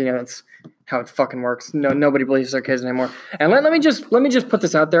believe him because that's how it fucking works. Nobody believes their kids anymore. And let me just put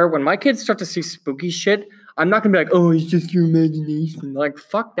this out there: when my kids start to see spooky shit, I'm not gonna be like, "Oh, it's just your imagination." Like,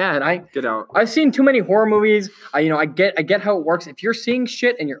 fuck that. Get out. I've seen too many horror movies. I get how it works. If you're seeing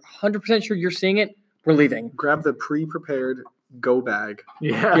shit and you're 100% sure you're seeing it, we're leaving. Grab the pre-prepared go bag.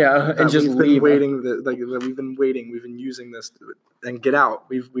 Yeah, and just we've leave. We've been waiting. We've been using this, and get out.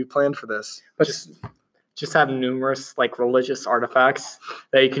 We've planned for this. But just have numerous like religious artifacts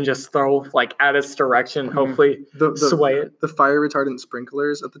that you can just throw like at its direction. Hopefully, sway it. The fire retardant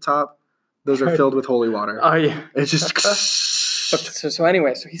sprinklers at the top. Those are filled with holy water. Oh yeah, it's just. So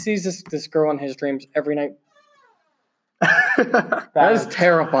anyway, so he sees this girl in his dreams every night. That is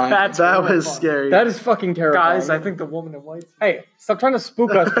terrifying. That was scary. That is fucking terrifying. Guys, I think the woman in white. Hey, stop trying to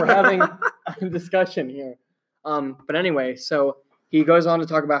spook us for having a discussion here. But anyway, so he goes on to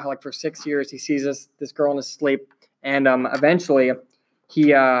talk about how like for 6 years he sees this girl in his sleep, and eventually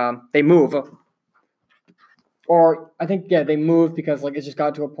they move. Or I think they moved because like it just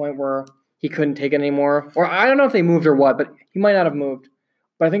got to a point where he couldn't take it anymore. Or I don't know if they moved or what, but he might not have moved.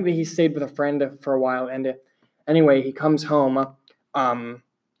 But I think that he stayed with a friend for a while. And anyway, he comes home.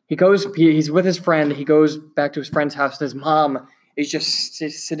 He's with his friend. He goes back to his friend's house, and his mom is just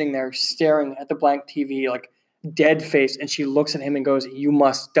sitting there staring at the blank TV, like dead face. And she looks at him and goes, "You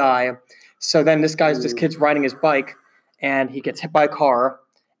must die." So then this kid's riding his bike, and he gets hit by a car,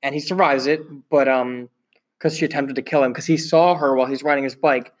 and he survives it. But because she attempted to kill him, because he saw her while he's riding his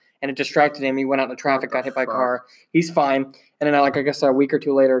bike, and it distracted him. He went out in the traffic, got hit by a car. He's fine. And then, like I guess a week or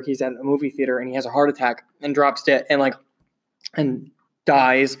two later, he's at a movie theater and he has a heart attack and drops dead and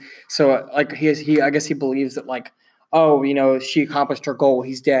dies. So like I guess he believes that like, oh, she accomplished her goal.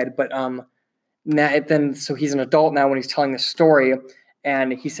 He's dead. But so he's an adult now when he's telling this story,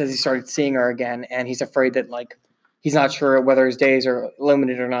 and he says he started seeing her again, and he's afraid that like he's not sure whether his days are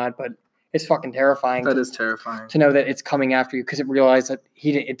limited or not, but. It's fucking terrifying. That is terrifying. To know that it's coming after you because it realized that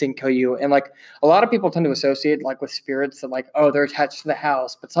it didn't kill you. And like a lot of people tend to associate like with spirits that like, oh, they're attached to the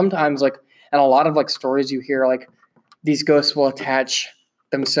house. But sometimes like, and a lot of like stories you hear, like these ghosts will attach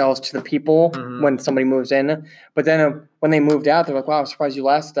themselves to the people when somebody moves in. But then when they moved out, they're like, wow, I'm surprised you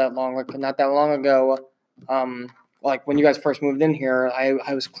lasted that long. Like not that long ago, like when you guys first moved in here,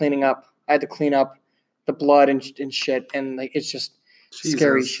 I was cleaning up. I had to clean up the blood and shit. And like, it's just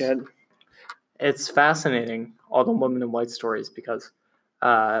scary shit. It's fascinating, all the women in white stories, because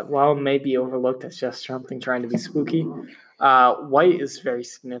while it may be overlooked as just something trying to be spooky, white is very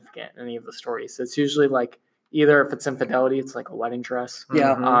significant in any of the stories. It's usually like either if it's infidelity, it's like a wedding dress.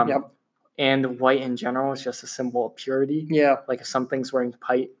 Yeah. Yep. And white in general is just a symbol of purity. Yeah. Like if something's wearing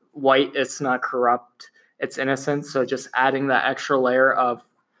white, it's not corrupt, it's innocent. So just adding that extra layer of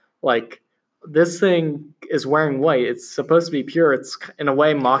like, this thing is wearing white. It's supposed to be pure. It's in a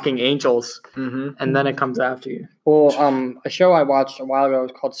way mocking angels, and then it comes after you. Well, a show I watched a while ago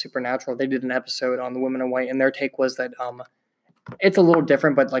was called Supernatural. They did an episode on the women in white, and their take was that it's a little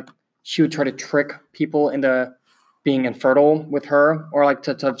different, but like she would try to trick people into being infertile with her, or like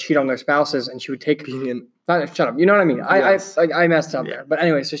to cheat on their spouses, and she would take. Shut up. You know what I mean? Yes. I messed up there, but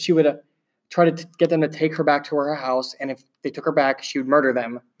anyway, so she would. Try to get them to take her back to her house, and if they took her back, she would murder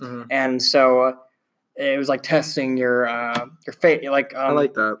them. And so it was like testing your fate. Like I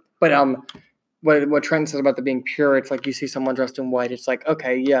like that. But what Trent says about the being pure, it's like you see someone dressed in white, it's like,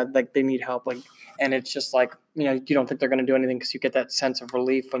 okay, yeah, like they need help, like, and it's just like, you know, you don't think they're going to do anything because you get that sense of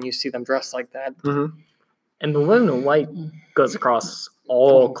relief when you see them dressed like that. Mm-hmm. And the women in white goes across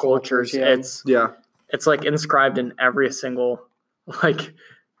all All cultures. cultures, Yeah. It's like inscribed in every single like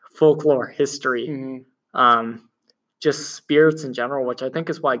folklore history. Mhm. Just spirits in general, which I think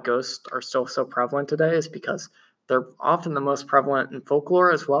is why ghosts are still so prevalent today, is because they're often the most prevalent in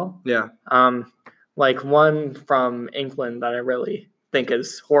folklore as well. Yeah. Like one from England that I really think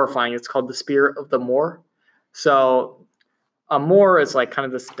is horrifying. It's called the Spirit of the Moor. So a moor is like kind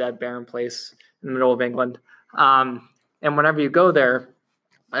of this dead, barren place in the middle of England. And whenever you go there,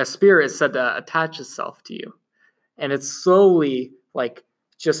 a spirit is said to attach itself to you. And it slowly like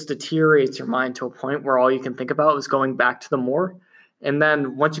just deteriorates your mind to a point where all you can think about is going back to the moor. And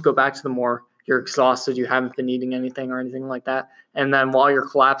then once you go back to the moor, you're exhausted, you haven't been eating anything or anything like that. And then while you're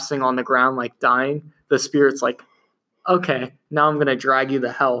collapsing on the ground, like dying, the spirit's like, okay, now I'm going to drag you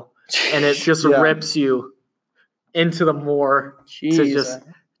to hell. And it just Yeah. rips you into the moor to just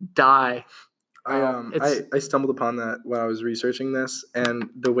die. I stumbled upon that while I was researching this, and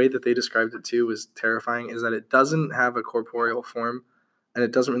the way that they described it too was terrifying. Is that it doesn't have a corporeal form, and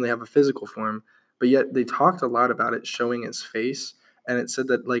it doesn't really have a physical form, but yet they talked a lot about it showing its face, and it said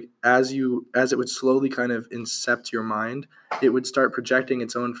that like as it would slowly kind of incept your mind, it would start projecting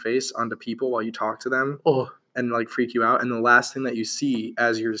its own face onto people while you talk to them. And like freak you out. And the last thing that you see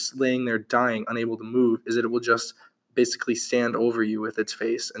as you're laying there dying, unable to move, is that it will just basically stand over you with its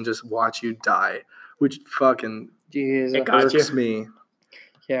face and just watch you die, which fucking It got irks you. me.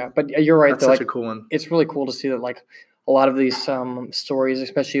 Yeah, but you're right. That's though, such like, a cool one. It's really cool to see that like a lot of these stories,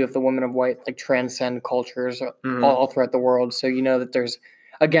 especially with the women of white, like transcend cultures all throughout the world. So you know that there's,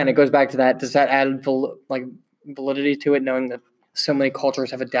 again, it goes back to that. Does that add validity to it, knowing that so many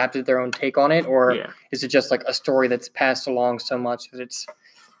cultures have adapted their own take on it, or is it just like a story that's passed along so much that it's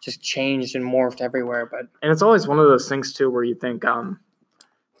just changed and morphed everywhere? And it's always one of those things too where you think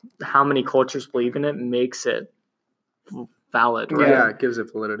how many cultures believe in it makes it valid, right? Yeah, it gives it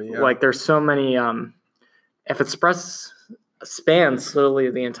validity. Yeah. Like there's so many if it spans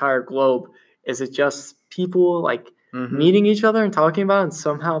literally the entire globe, is it just people like meeting each other and talking about it and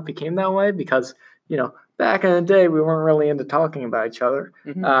somehow it became that way? Because, you know, back in the day, we weren't really into talking about each other,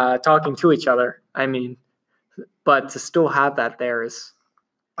 talking to each other. I mean, but to still have that there is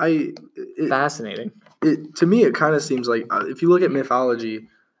fascinating. To me, it kind of seems like if you look at mythology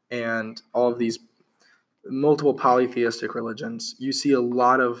and all of these multiple polytheistic religions, you see a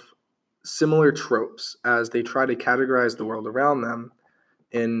lot of similar tropes as they try to categorize the world around them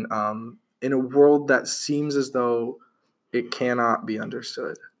in a world that seems as though it cannot be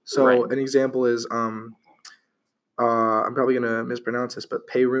understood. So an example is I'm probably going to mispronounce this, but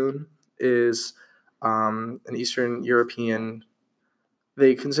Perun is an Eastern European.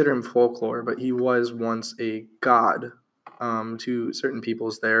 They consider him folklore, but he was once a god to certain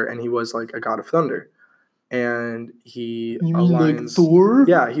peoples there, and he was like a god of thunder. And he aligns. Like Thor?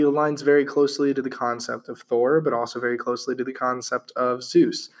 Yeah, he aligns very closely to the concept of Thor, but also very closely to the concept of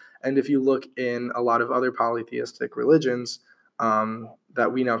Zeus. And if you look in a lot of other polytheistic religions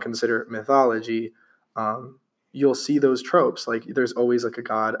that we now consider mythology, you'll see those tropes. Like there's always like a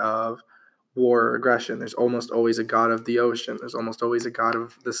god of war or aggression. There's almost always a god of the ocean. There's almost always a god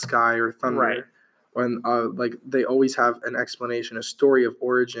of the sky or thunder. Right. When like they always have an explanation, a story of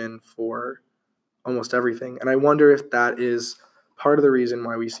origin for almost everything. And I wonder if that is part of the reason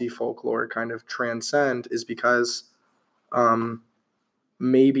why we see folklore kind of transcend, is because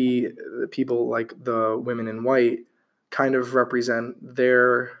maybe people like the women in white kind of represent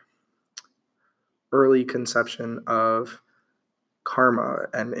their early conception of karma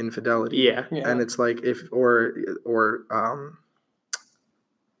and infidelity. Yeah. And it's like or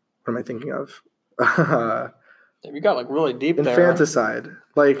what am I thinking of? We got like really deep there. Infanticide.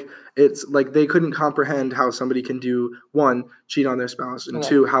 Like it's like they couldn't comprehend how somebody can do, one, cheat on their spouse, and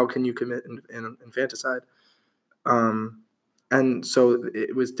two, how can you commit an infanticide? And so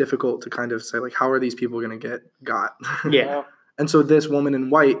it was difficult to kind of say like, how are these people going to get got? Yeah. And so this woman in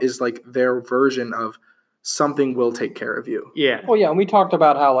white is like their version of something will take care of you. Yeah. Well, yeah, and we talked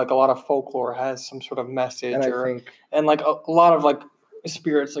about how like a lot of folklore has some sort of message, and like a lot of like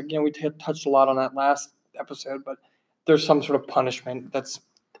spirits. Like, you know, we touched a lot on that last episode, but there's some sort of punishment that's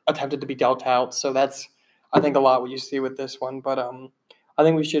attempted to be dealt out. So that's, I think, a lot what you see with this one. But I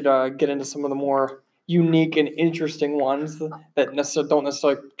think we should get into some of the more unique and interesting ones that don't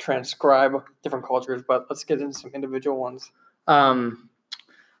necessarily transcribe different cultures, but let's get into some individual ones.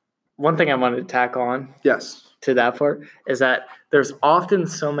 One thing I wanted to tack on Yes. to that part is that there's often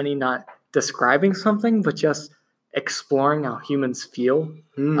so many not describing something, but just exploring how humans feel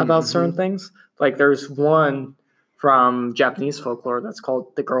about certain things. Like there's one from Japanese folklore that's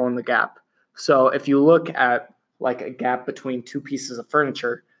called The Girl in the Gap. So if you look at like a gap between two pieces of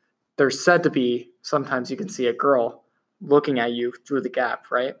furniture, there's said to be, sometimes you can see a girl looking at you through the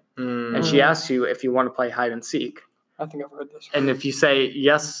gap, right? And she asks you if you want to play hide and seek. I think I've heard this. And if you say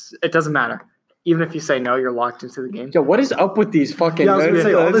yes, it doesn't matter. Even if you say no, you're locked into the game. Yo, what is up with these fucking? Yeah, I was gonna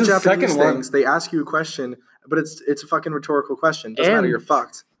say all the this is Japanese second one. things. They ask you a question, but it's a fucking rhetorical question. Doesn't matter. You're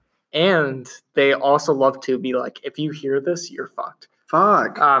fucked. And they also love to be like, if you hear this, you're fucked.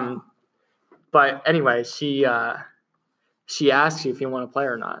 Fuck. But anyway, she asks you if you want to play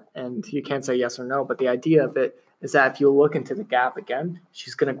or not, and you can't say yes or no. But the idea of it is that if you look into the gap again,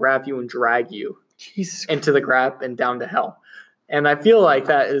 she's gonna grab you and drag you into the gap and down to hell. And I feel like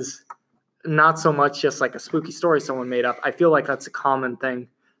that is not so much just like a spooky story someone made up. I feel like that's a common thing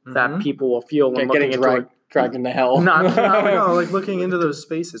that people will feel when looking into it. Dragged into hell. No, like looking into those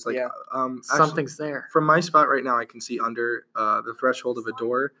spaces. Like, something's there. From my spot right now, I can see under the threshold of a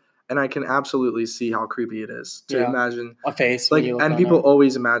door, and I can absolutely see how creepy it is to imagine a face. Like, and people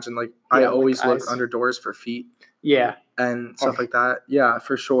always imagine, like, I always look eyes. under doors for feet. Yeah. And stuff like that. Yeah,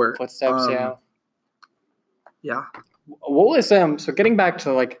 for sure. Footsteps. Yeah. What was so getting back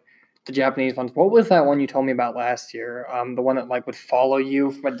to like the Japanese ones? What was that one you told me about last year? The one that like would follow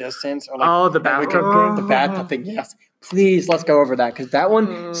you from a distance, or like the bathtub game, the bathtub thing. Yes, please let's go over that because that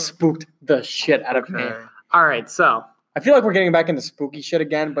one spooked the shit out of me. All right, so I feel like we're getting back into spooky shit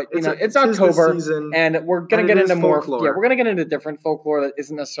again, but it's October and we're gonna get into more. Folklore. Yeah, we're gonna get into different folklore that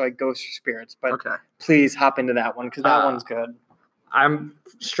isn't necessarily ghosts or spirits. But please hop into that one because that one's good. I'm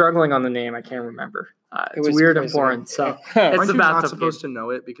struggling on the name. I can't remember. It's weird and foreign. So aren't you not supposed to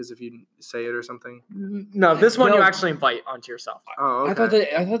know it because if you say it or something? No, this one you actually invite onto yourself. Oh,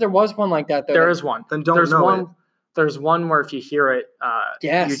 okay. I thought there was one like that. Though. There is one. Then don't know it. There's one where if you hear it,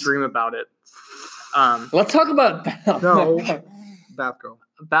 you dream about it. Let's talk about that. No, Bath Girl.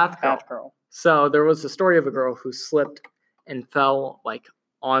 Bath Girl. So there was a story of a girl who slipped and fell like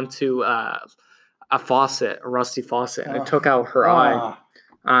onto a faucet, a rusty faucet, and it took out her eye.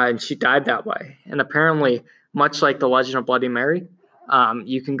 And she died that way. And apparently, much like the Legend of Bloody Mary,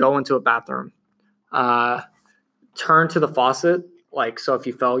 you can go into a bathroom, turn to the faucet, like so if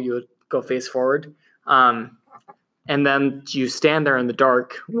you fell, you would go face forward. And then you stand there in the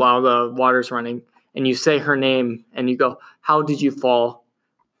dark while the water's running, and you say her name, and you go, "How did you fall?"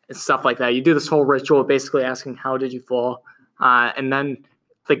 and stuff like that. You do this whole ritual basically asking, "How did you fall?" And then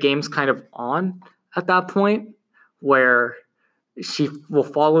the game's kind of on at that point where she will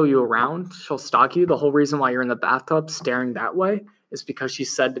follow you around. She'll stalk you. The whole reason why you're in the bathtub staring that way is because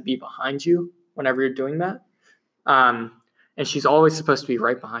she's said to be behind you whenever you're doing that. And she's always supposed to be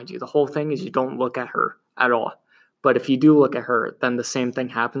right behind you. The whole thing is you don't look at her at all. But if you do look at her, then the same thing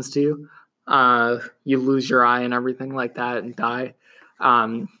happens to you. You lose your eye and everything like that and die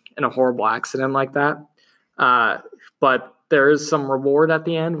in a horrible accident like that. But there is some reward at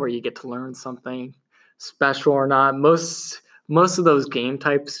the end where you get to learn something special or not. Most of those game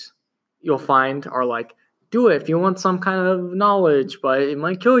types you'll find are like, do it if you want some kind of knowledge, but it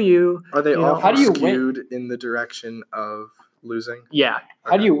might kill you. Are they all how do you skewed in the direction of losing? Yeah.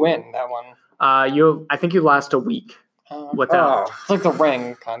 How do you win that one? I think you last a week without. It's like the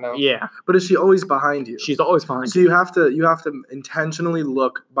ring, kind of. Yeah. But is she always behind you? She's always behind you. So you have to intentionally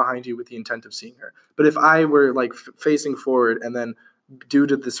look behind you with the intent of seeing her. But if I were like facing forward and then due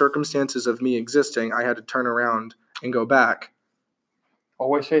to the circumstances of me existing, I had to turn around and go back.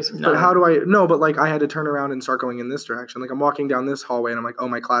 Always facing. But how do I? No, but like I had to turn around and start going in this direction. Like I'm walking down this hallway and I'm like, oh,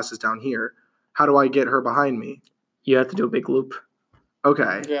 my class is down here. How do I get her behind me? You have to do a big loop.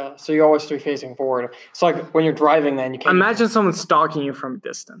 Okay. Yeah, so you always be facing forward. It's like when you're driving, then you can't. Imagine someone stalking you from a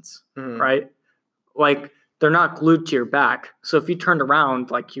distance, right? Like they're not glued to your back. So if you turned around,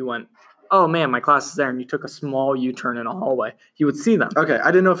 like you went, oh man, my class is there, and you took a small U-turn in a hallway, you would see them. Okay, I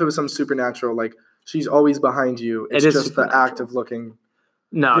didn't know if it was some supernatural, like she's always behind you. It's just the act of looking.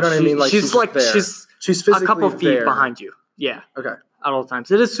 No, you know what I mean? Like she's physically a couple feet there. behind you. Yeah. Okay. At all times,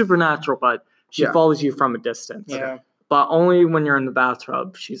 it is supernatural, but she follows you from a distance. Yeah. But only when you're in the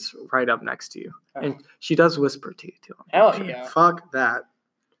bathtub, she's right up next to you, and she does whisper to you too. Hell yeah! Fuck that.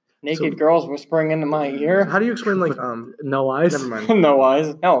 Naked girls whispering into my ear. How do you explain like no eyes? Never mind. No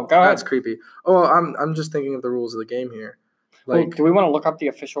eyes. No, go ahead. That's creepy. Oh, I'm just thinking of the rules of the game here. Like, do we want to look up the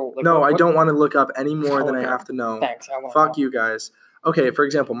official? Like, no, I don't want to look up any more than I have to know. Thanks. Fuck you guys. Okay, for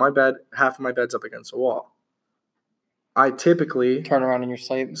example, my bed, half of my bed's up against a wall. I typically turn around in your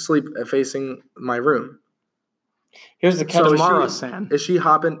sleep facing my room. Here's the catch. So Damara-san. Is she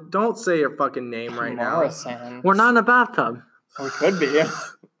hopping? Don't say her fucking name right now. Damara-san. We're not in a bathtub. We could be.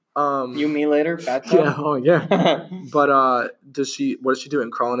 You, me later? Bathtub? Yeah. Oh yeah. But what is she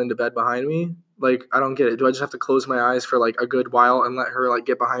doing? Crawling into bed behind me? Like, I don't get it. Do I just have to close my eyes for like a good while and let her like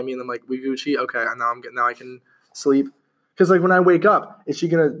get behind me and then like we Gucci? Okay, and now I can sleep. Because like when I wake up, is she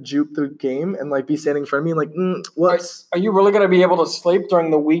gonna juke the game and like be standing in front of me and like whoops? Are you really gonna be able to sleep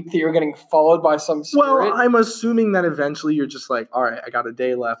during the week that you're getting followed by some spirit? Well, I'm assuming that eventually you're just like, all right, I got a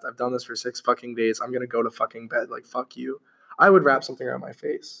day left. I've done this for 6 fucking days. I'm gonna go to fucking bed. Like, fuck you. I would wrap something around my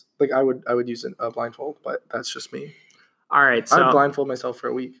face. Like I would use a blindfold, but that's just me. All right. So I'd blindfold myself for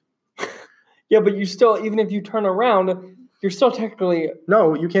a week. Yeah, but you still, even if you turn around, you're still technically.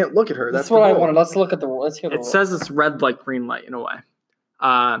 No, you can't look at her. That's the what I goal. wanted. Let's look at the. Let's hear the. it says it's red light, green light in a way.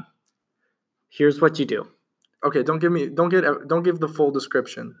 Here's what you do. Okay, don't give the full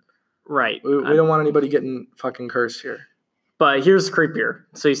description. Right. We don't want anybody getting fucking cursed here. But here's creepier.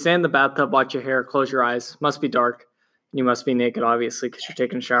 So you stand in the bathtub, watch your hair, close your eyes. Must be dark. You must be naked, obviously, because you're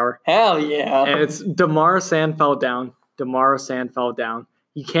taking a shower. Hell yeah! And it's Damara-san fell down. Damara-san fell down.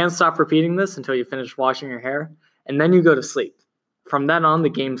 You can't stop repeating this until you finish washing your hair, and then you go to sleep. From then on, the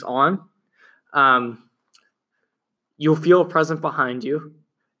game's on. You'll feel a presence behind you.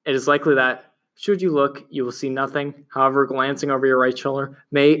 It is likely that, should you look, you will see nothing. However, glancing over your right shoulder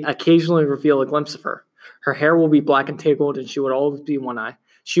may occasionally reveal a glimpse of her. Her hair will be black and tangled, and she would always be one eye.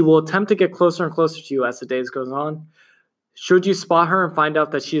 She will attempt to get closer and closer to you as the days goes on. Should you spot her and find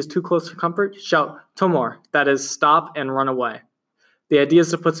out that she is too close for comfort, shout, Tomor, that is, stop and run away. The idea is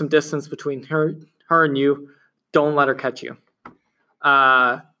to put some distance between her and you. Don't let her catch you.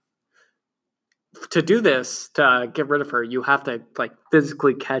 To do this, to get rid of her, you have to like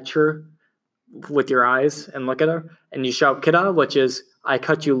physically catch her with your eyes and look at her. And you shout Kida, which is I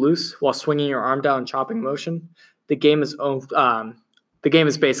cut you loose while swinging your arm down in chopping motion. The game is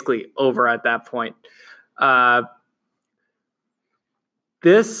basically over at that point.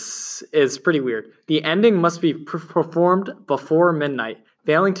 This is pretty weird. The ending must be performed before midnight.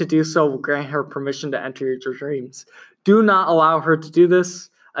 Failing to do so will grant her permission to enter your dreams. Do not allow her to do this.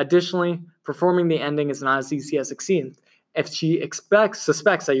 Additionally, performing the ending is not as easy as it seems. If she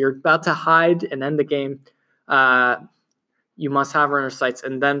suspects that you're about to hide and end the game, you must have her in her sights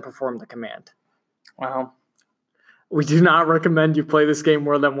and then perform the command. Wow. We do not recommend you play this game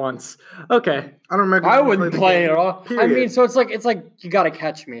more than once. Okay. I don't recommend. I wouldn't play it at all. Period. I mean, so it's like you gotta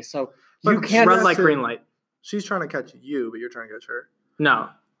catch me. So But you can't. Red light, green light. She's trying to catch you, but you're trying to catch her. No.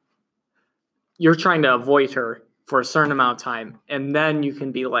 You're trying to avoid her for a certain amount of time, and then you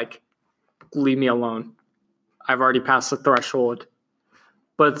can be like, leave me alone. I've already passed the threshold.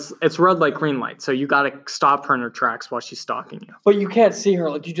 But it's red light, green light, so you got to stop her in her tracks while she's stalking you. But you can't see her.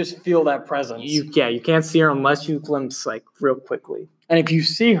 Like you just feel that presence. You can't see her unless you glimpse like real quickly. And if you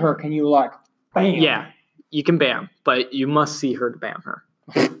see her, can you like, bam? Yeah, you can bam, but you must see her to bam her.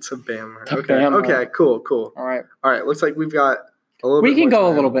 To bam her. To Okay. bam her. Okay. Cool. All right. All right. Looks like we've got a little. We bit can more go a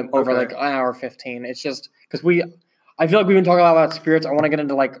time. little bit over Okay. like an hour 15. It's just because I feel like we've been talking a lot about spirits. I want to get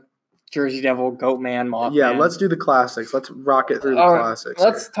into like Jersey Devil, Goatman, Mothman. Yeah. Let's do the classics. Let's rock it through the All right, classics.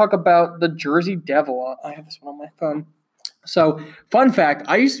 Let's talk about the Jersey Devil. I have this one on my phone. So, fun fact,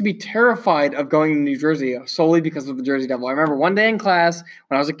 I used to be terrified of going to New Jersey solely because of the Jersey Devil. I remember one day in class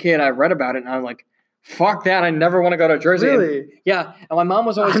when I was a kid, I read about it and I'm like, fuck that, I never want to go to Jersey. Really? And, yeah, and my mom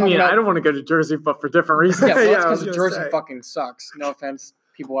was always talking about... I don't want to go to Jersey, but for different reasons. Yeah, well, Yeah, that's I was because gonna Jersey say. fucking sucks. No offense,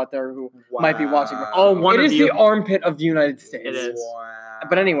 people out there who might be watching. But Oh, one it of is you. the armpit of the United States. It is. Wow.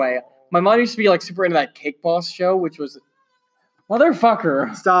 But anyway, my mom used to be like super into that Cake Boss show, which was...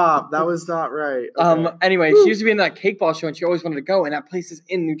 Motherfucker. Stop. That was not right. Okay. Anyway, she used to be in that Cake Boss show and she always wanted to go, and that place is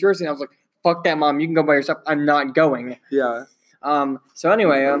in New Jersey. And I was like, fuck that, Mom. You can go by yourself. I'm not going. Yeah. So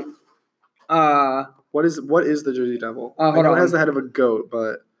anyway, What is the Jersey Devil? Hold I know on. it has the head of a goat,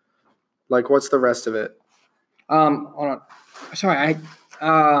 but like, what's the rest of it? hold on. Sorry,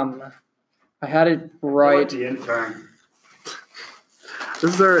 I had it right. The intern.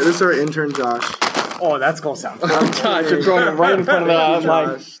 This is our intern Josh. Oh, that's gonna sound cool. Josh, you're throwing it right in front of Thank the you,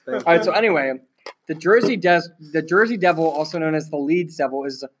 mic. Josh. Thank All right, you. so anyway, the Jersey Devil, also known as the Leeds Devil,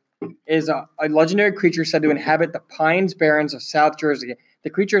 is a legendary creature said to inhabit the Pines Barrens of South Jersey.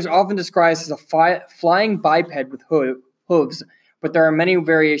 The creature is often described as a flying biped with hooves, but there are many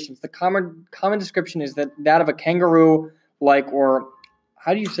variations. The common description is that of a kangaroo-like, or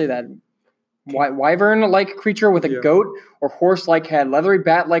how do you say that? Wyvern-like creature with a goat or horse-like head, leathery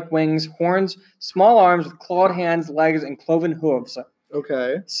bat-like wings, horns, small arms with clawed hands, legs, and cloven hooves.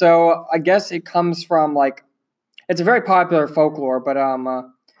 Okay. So I guess it comes from like, it's a very popular folklore, but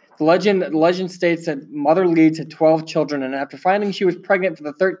The legend states that Mother Leeds had 12 children, and after finding she was pregnant for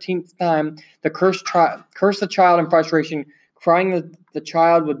the 13th time, cursed the child in frustration, crying that the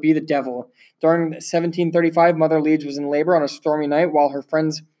child would be the devil. During 1735, Mother Leeds was in labor on a stormy night while her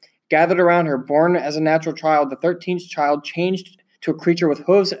friends gathered around her. Born as a natural child, the 13th child changed to a creature with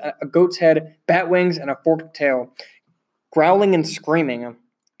hooves, a goat's head, bat wings, and a forked tail, growling and screaming.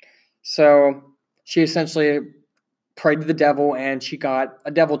 So she essentially prayed to the devil, and she got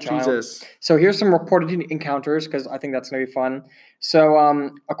a devil child. Jesus. So here's some reported encounters, because I think that's going to be fun.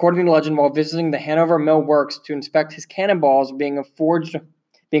 So according to legend, while visiting the Hanover Mill Works to inspect his cannonballs being forged,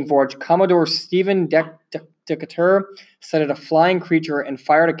 Commodore Stephen Decatur sighted a flying creature and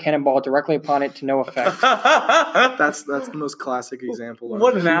fired a cannonball directly upon it to no effect. That's the most classic example of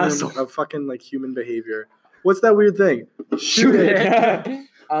What an asshole. of fucking like human behavior. What's that weird thing? Shoot it.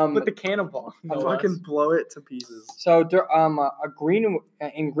 With the cannonball. Fucking blow it to pieces. So,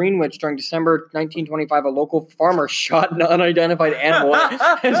 in Greenwich during December 1925, a local farmer shot an unidentified animal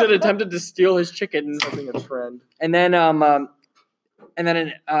as it attempted to steal his chickens. Something a trend. And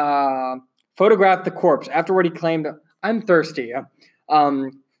then photographed the corpse. Afterward, he claimed, "I'm thirsty."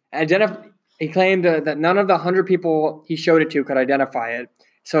 He claimed that none of the 100 people he showed it to could identify it.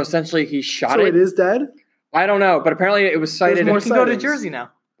 So essentially, he shot it. So it is dead? I don't know, but apparently it was cited. more We can go to sightings. Jersey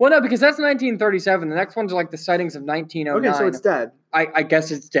now. Well, no, because that's 1937. The next ones are like the sightings of 1909. Okay, so it's dead. I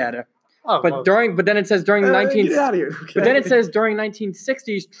guess it's dead. Oh, But then it says during the Get out of here. But then it says during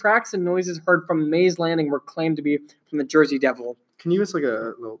 1960s, tracks and noises heard from Mays Landing were claimed to be from the Jersey Devil. Can you give us like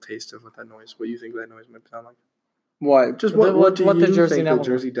a little taste of what that noise? What you think that noise might sound like? What? Just What what do the you Jersey think Devil- the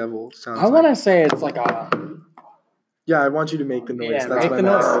Jersey Devil sounds I like? want to say it's like a. Yeah, I want you to make the noise. Yeah, That's make what the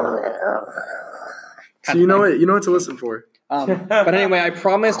I'm noise. asking. So you know what to listen for. But anyway, I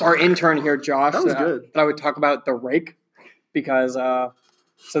promised our intern here, Josh, That was good. that I would talk about the rake because.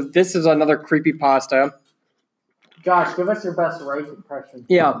 So this is another creepypasta. Josh, give us your best rake impression.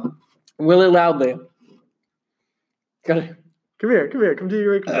 Yeah, really loudly. Good. Come here. Come do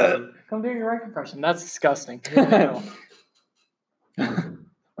your impression. Come do your rake impression. That's disgusting. I don't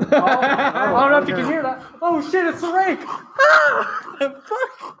know if you can hear that. Oh shit, it's the rake!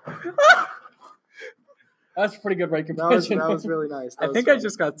 That's a pretty good rake That impression. was really nice. That I was think I fun.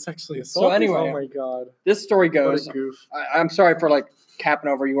 just got sexually So assaulted. anyway, Oh my god. this story What goes. a goof. I'm sorry for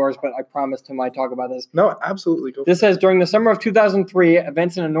capping over yours, but I promised him I'd talk about this. No, absolutely. Go for This says during the summer of 2003,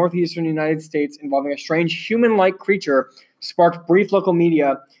 events in the northeastern United States involving a strange human-like creature sparked brief local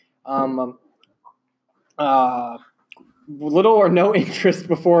media. Little or no interest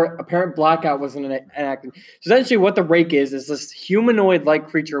before apparent blackout was enacted. So essentially, what the rake is this humanoid-like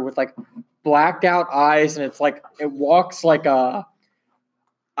creature with blacked out eyes, and it walks like a.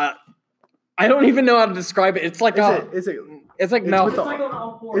 I don't even know how to describe it. It's like Is it it's like it's mal. with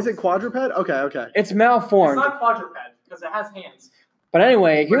the- Is it quadruped? Okay. It's malformed. It's not quadruped because it has hands. But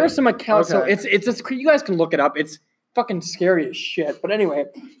anyway, here are some accounts. Okay. So it's you guys can look it up. It's fucking scary as shit. But anyway,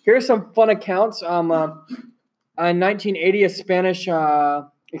 here are some fun accounts. In 1980, a Spanish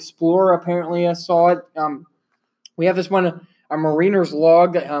explorer apparently saw it. We have this one, a mariner's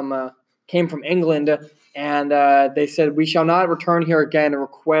log that came from England, and they said, "We shall not return here again."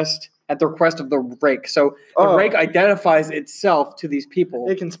 At the request of the rake. So the rake identifies itself to these people.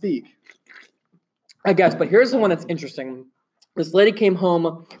 It can speak. I guess, but here's the one that's interesting. This lady came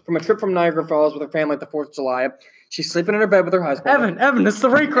home from a trip from Niagara Falls with her family at the 4th of July. She's sleeping in her bed with her husband. Evan, it's the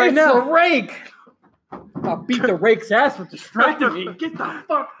rake right It's now. the rake! I'll beat the rake's ass for distracting me. Get the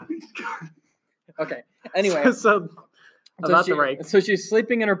fuck. Okay. Anyway. so about the rake. So she's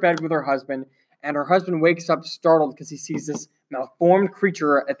sleeping in her bed with her husband, and her husband wakes up startled because he sees this malformed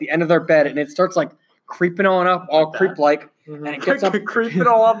creature at the end of their bed, and it starts creeping on up, all creep-like, and it gets up, creeping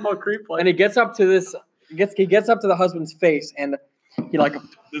all up, more creep like. and he gets up to this. He gets up to the husband's face, and he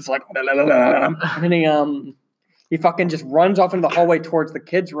it's like, and then he fucking just runs off into the hallway towards the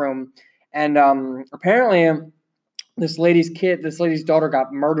kids' room, and apparently this lady's daughter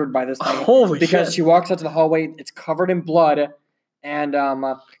got murdered by this thing. Holy because shit. she walks out to the hallway, it's covered in blood, and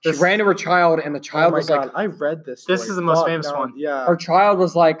she ran to her child, and the child was like, I read this. This story. is the most Fuck, famous no, one. Yeah. her child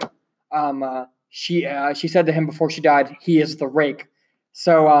was like, she said to him before she died, "He is the rake."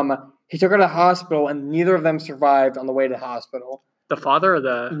 So he took her to the hospital, and neither of them survived on the way to the hospital. The father or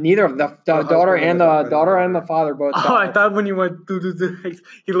the? Neither of the daughter husband and and the the daughter mother. and the father both Oh, I died. thought when you went,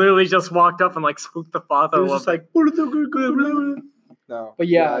 he literally just walked up and spooked the father. It was just like. No. But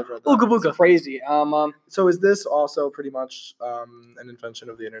yeah. I've read that. Ooga booga. It's crazy. So is this also pretty much an invention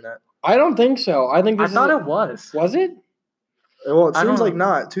of the internet? I don't think so. I think I this thought is, it was. was it? Well, it I seems don't like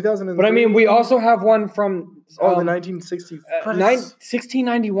not. 2003. But I mean, we also have one from the 1960. But it's-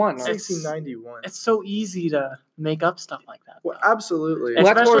 1691. 1691. It's so easy to make up stuff like that. Well, absolutely. Well,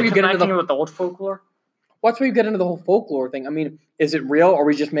 that's where Especially you get into connecting the- it with the old folklore. That's where you get into the whole folklore thing. I mean, is it real? Or are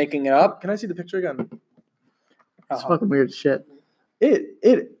we just making it up? Can I see the picture again? It's fucking weird shit.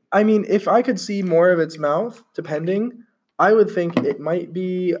 I mean, if I could see more of its mouth, depending, I would think it might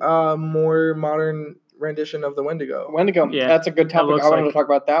be a more modern rendition of the Wendigo. Wendigo. Yeah, That's a good topic. looks I wanted like- to talk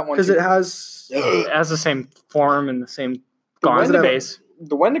about that one Because too. it has. It has the same form and the same The gauze Wendigo- base.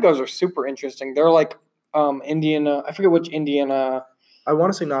 The Wendigos are super interesting. They're like Indian. I forget which Indian. I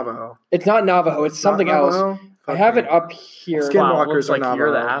want to say Navajo. It's not Navajo. It's something Not else. Navajo? I Fuck have me. it up here. Skin- Wow, it Skinwalkers looks are like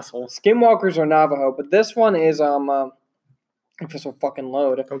you're the Navajo. asshole. Skinwalkers are Navajo, but this one is if this will fucking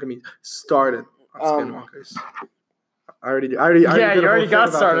load. Don't get me started on Um, skinwalkers. I already did a You whole already thing got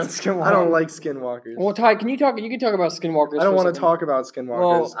about started on this. skinwalkers. I don't like skinwalkers. Well, Ty, can you talk? You can talk about Skinwalkers. I don't for a want to second. talk about skinwalkers.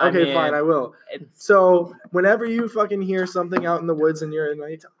 Well, I Okay, mean, fine, I will. It's- So whenever you hear something out in the woods and you're in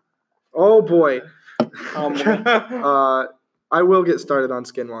night, oh boy, I will get started on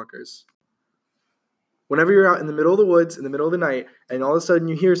skinwalkers. Whenever you're out in the middle of the woods, in the middle of the night, and all of a sudden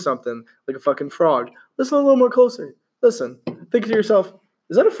you hear something like a fucking frog, listen a little more closer. Listen. Think to yourself,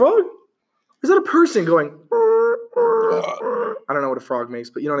 is that a frog? Is that a person going? I don't know what a frog makes,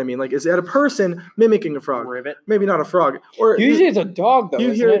 but you know what I mean. Like, is that a person mimicking a frog? Ribbit. Maybe not a frog. Or Usually it's a dog though.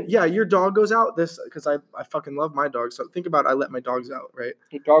 you isn't hear, it? yeah, your dog goes out. This because I fucking love my dog. So think about I let my dogs out, right?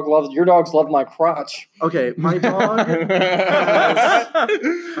 Your dogs love my crotch. Okay, my dog.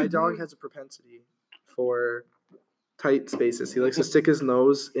 My dog has a propensity for tight spaces. He likes to stick his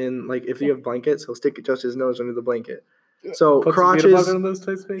nose in, like, if you have blankets, he'll stick just his nose under the blanket. So Put some beetle bug crotches, in those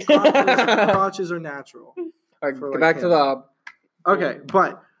tight spaces. crotches are natural. All right, For, get like, back to him. the. Okay,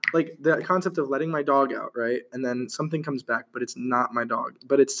 but like the concept of letting my dog out, right? And then something comes back, but it's not my dog.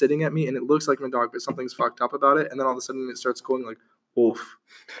 But it's sitting at me and it looks like my dog, but something's fucked up about it. And then all of a sudden it starts going like, wolf,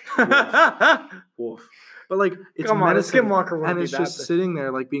 wolf. But like it's Come on, a menacing, skinwalker wouldn't and be it's that just big. sitting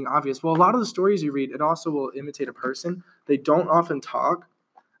there like being obvious. Well, a lot of the stories you read, it also will imitate a person. They don't often talk,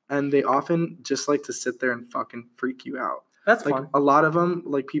 and they often just like to sit there and fucking freak you out. That's Like fun. a lot of them,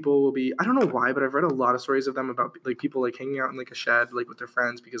 like people will be, I don't know why, but I've read a lot of stories of them about like people like hanging out in like a shed like with their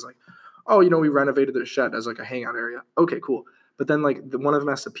friends because like, oh, we renovated their shed as like a hangout area. Okay, cool. But then like one of them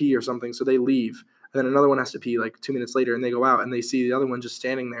has to pee or something, so they leave, and then another one has to pee like 2 minutes later, and they go out and they see the other one just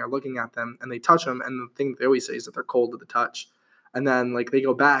standing there looking at them, and they touch them, and the thing they always say is that they're cold to the touch, and then like they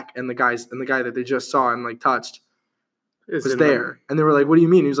go back, and the guy that they just saw and like touched was there, and they were like, "What do you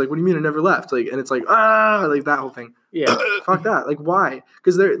mean?" He was like, "What do you mean it never left?" Like, and it's like like that whole thing. Yeah. Fuck that. Like, why?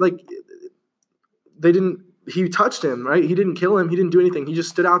 Because they're like, they didn't. He touched him, right? He didn't kill him. He didn't do anything. He just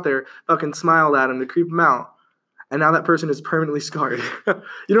stood out there, fucking smiled at him to creep him out, and now that person is permanently scarred.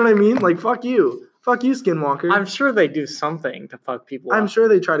 You know what I mean? Like, fuck you, Skinwalker. I'm sure they do something to fuck people I'm up. sure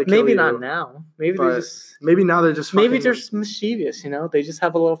they try to kill Maybe you. not now. Maybe but they just. Maybe now they're just Maybe fucking they're just mischievous. They just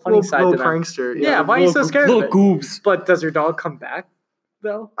have a little funny side little to them. prankster. Yeah, why are you so scared of Little it? goobs. But does your dog come back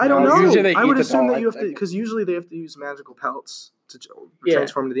though? I don't No, know. usually they I eat would the assume dog, that you have I to, think. because usually they have to use magical pelts to Yeah.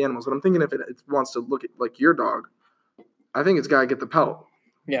 transform into the animals. But I'm thinking if it wants to look at like your dog, I think it's got to get the pelt.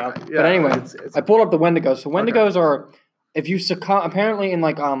 Yeah. Yeah, But anyway, it's- I pulled up the Wendigos. So Wendigos are, if you succumb, apparently in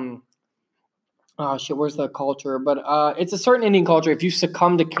like oh shit, where's the culture? But it's a certain Indian culture. If you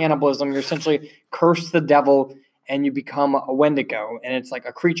succumb to cannibalism, you essentially curse the devil and you become a Wendigo, and it's like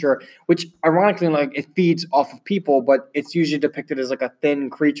a creature, which ironically, like it feeds off of people, but it's usually depicted as like a thin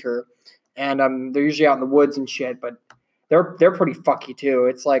creature, and they're usually out in the woods and shit. But they're pretty fucky too.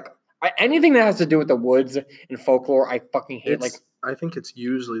 It's like anything that has to do with the woods and folklore, I fucking hate. It's, Like I think it's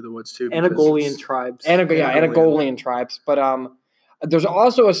usually the woods too. because Anatolian it's- tribes. Anatolian tribes. But there's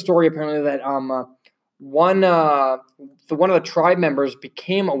also a story apparently that one of the tribe members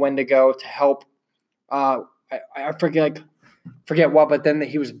became a Wendigo to help. I forget what, but then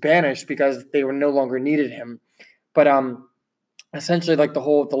he was banished because they were no longer needed him. But essentially, like the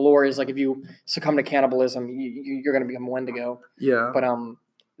lore is like if you succumb to cannibalism, you're gonna become a Wendigo. Yeah. But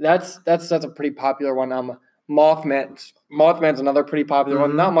that's a pretty popular one. Mothman's another pretty popular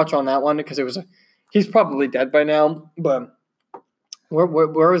one. Mhm. Not much on that one because he's probably dead by now. But where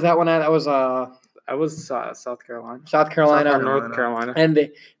was that one at? That was That was South Carolina. South Carolina. South Or North Carolina.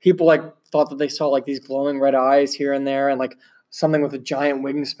 And people like thought that they saw like these glowing red eyes here and there, and like something with a giant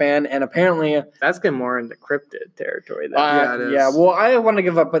wingspan. And apparently, That's getting more into cryptid territory. Then. Yeah, it is. Well, I want to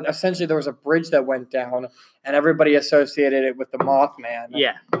give up, but essentially there was a bridge that went down, and everybody associated it with the Mothman.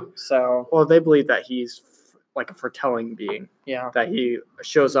 Yeah. So Well, they believe that he's like a foretelling being. yeah. That he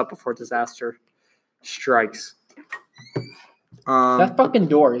shows up before disaster strikes. That fucking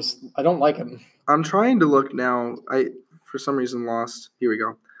door is. I don't like him. I'm trying to look now. I for some reason lost. Here we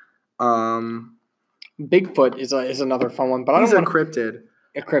go. Bigfoot is another fun one, but I He's don't a want cryptid.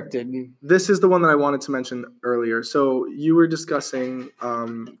 a cryptid. This is the one that I wanted to mention earlier. So you were discussing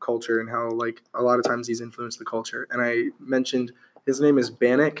culture and how like a lot of times these influence the culture, and I mentioned his name is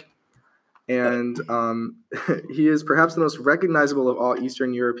Bannock, and he is perhaps the most recognizable of all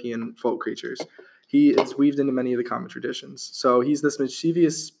Eastern European folk creatures. He is weaved into many of the common traditions. So he's this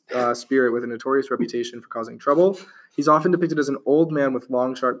mischievous spirit with a notorious reputation for causing trouble. He's often depicted as an old man with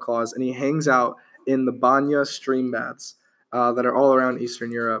long, sharp claws, and he hangs out in the Banya stream baths that are all around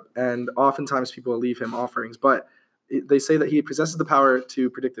Eastern Europe. And oftentimes people will leave him offerings, but they say that he possesses the power to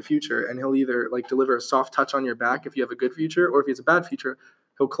predict the future, and he'll either like deliver a soft touch on your back if you have a good future, or if he has a bad future,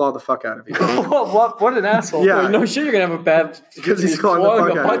 he'll claw the fuck out of you. What an asshole. Yeah. No shit, you're gonna have a bad Because he's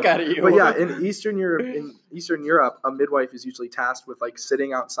clawing the fuck out of you. But yeah, in Eastern Europe, a midwife is usually tasked with like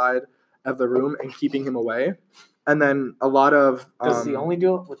sitting outside of the room and keeping him away. And then a lot of Does he only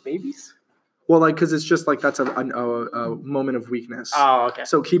do it with babies? well, like because it's just like that's a moment of weakness. Oh, okay.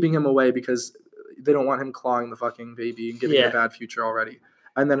 So keeping him away because they don't want him clawing the fucking baby and giving it a bad future already.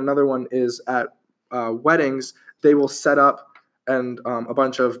 And then another one is at weddings, they will set up and a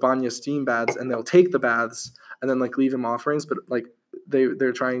bunch of Banya steam baths, and they'll take the baths and then like leave him offerings, but like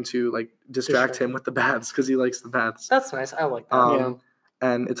they're trying to like distract him with the baths because he likes the baths. That's nice. I like that.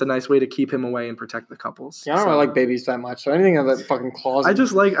 And it's a nice way to keep him away and protect the couples. Yeah, I don't really like babies that much. So anything that fucking claws. I like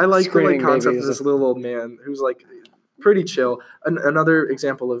the like concept babies. of this little old man who's like pretty chill. Another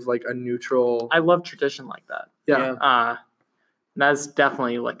example of like a neutral. I love tradition like that. Yeah. That's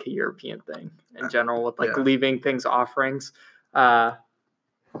definitely like a European thing in general with like leaving things offerings. No,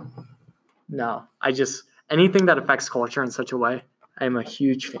 I just anything that affects culture in such a way, I'm a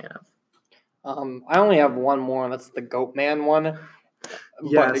huge fan of. I only have one more. And that's the Goat Man one.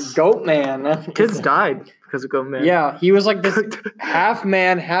 Yes. But Goat Man. Kids died because of Goat Man. Yeah, he was like this half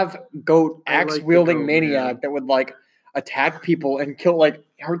man, half goat, axe wielding maniac that would like attack people and kill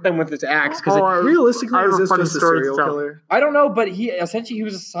hurt them with his axe. Because realistically, is this just a serial killer? I don't know, but he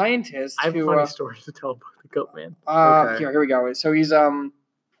was a scientist. I have a funny story to tell about the Goat Man. Here we go. So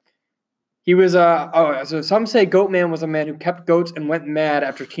so some say Goat Man was a man who kept goats and went mad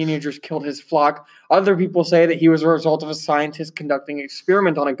after teenagers killed his flock. Other people say that he was a result of a scientist conducting an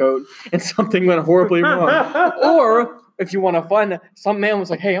experiment on a goat and something went horribly wrong. Or, if you want to fun, some man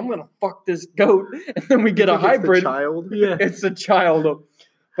was like, hey, I'm going to fuck this goat. And then we get a hybrid. It's the child? Yeah. It's the child.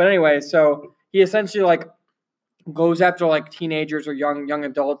 But anyway, so he essentially goes after teenagers or young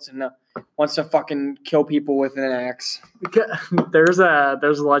adults and wants to fucking kill people with an axe. There's a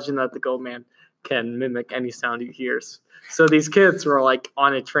legend that the Goat Man can mimic any sound he hears. So these kids were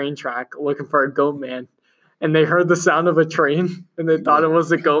on a train track looking for a Goat Man, and they heard the sound of a train and they thought it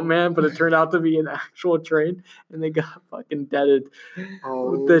was a Goat Man, but it turned out to be an actual train, and they got fucking deaded.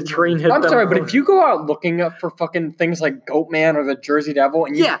 The train hit them. I'm sorry, but if you go out looking up for fucking things like Goat Man or the Jersey Devil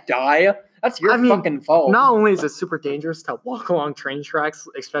and you die, that's your fucking fault. Not only is it super dangerous to walk along train tracks,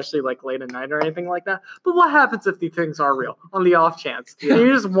 especially late at night or anything like that, but what happens if these things are real? On the off chance,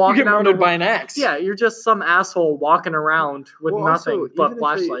 you're just walking out by an axe. Yeah, you're just some asshole walking around with nothing but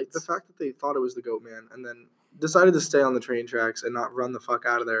flashlights. The fact that they thought it was the Goat Man and then decided to stay on the train tracks and not run the fuck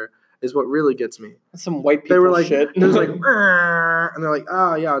out of there is what really gets me. That's some white people they were shit. It was and they're like,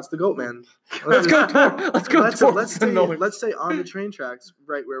 yeah, it's the Goat Man. Let's go. Let's stay on the train tracks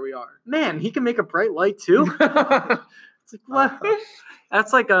right where we are. Man, he can make a bright light too. It's like what?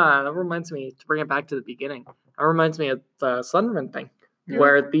 That's that reminds me to bring it back to the beginning. That reminds me of the Slenderman thing,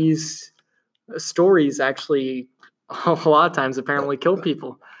 where these stories actually a lot of times apparently kill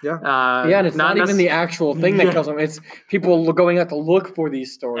people. Yeah. And it's not even the actual thing that kills them. It's people going out to look for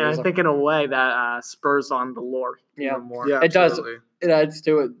these stories. And I think in a way that spurs on the lore even more. Yeah, it does. It adds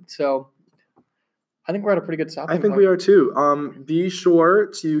to it. So I think we're at a pretty good stop. I think we are too. Be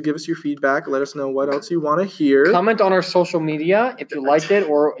sure to give us your feedback. Let us know what else you want to hear. Comment on our social media if you liked it,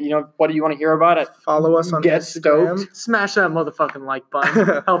 or what do you want to hear about it. Follow us on Instagram. Stoked. Smash that motherfucking like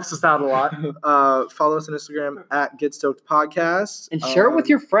button. Helps us out a lot. Follow us on Instagram at Get Stoked Podcast. And share it with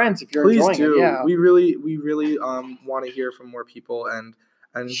your friends if you're enjoying it. Yeah. We really want to hear from more people and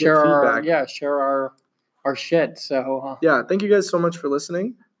share get feedback. Share our shit. So thank you guys so much for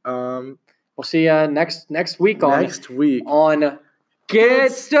listening. We'll see you next week on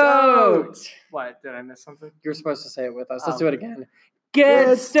Get Stoked. What? Did I miss something? You're supposed to say it with us. Let's do it again.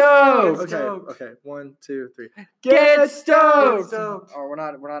 Get Stoked. Okay. 1, 2, 3. Get Stoked. Oh, we're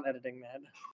not editing that.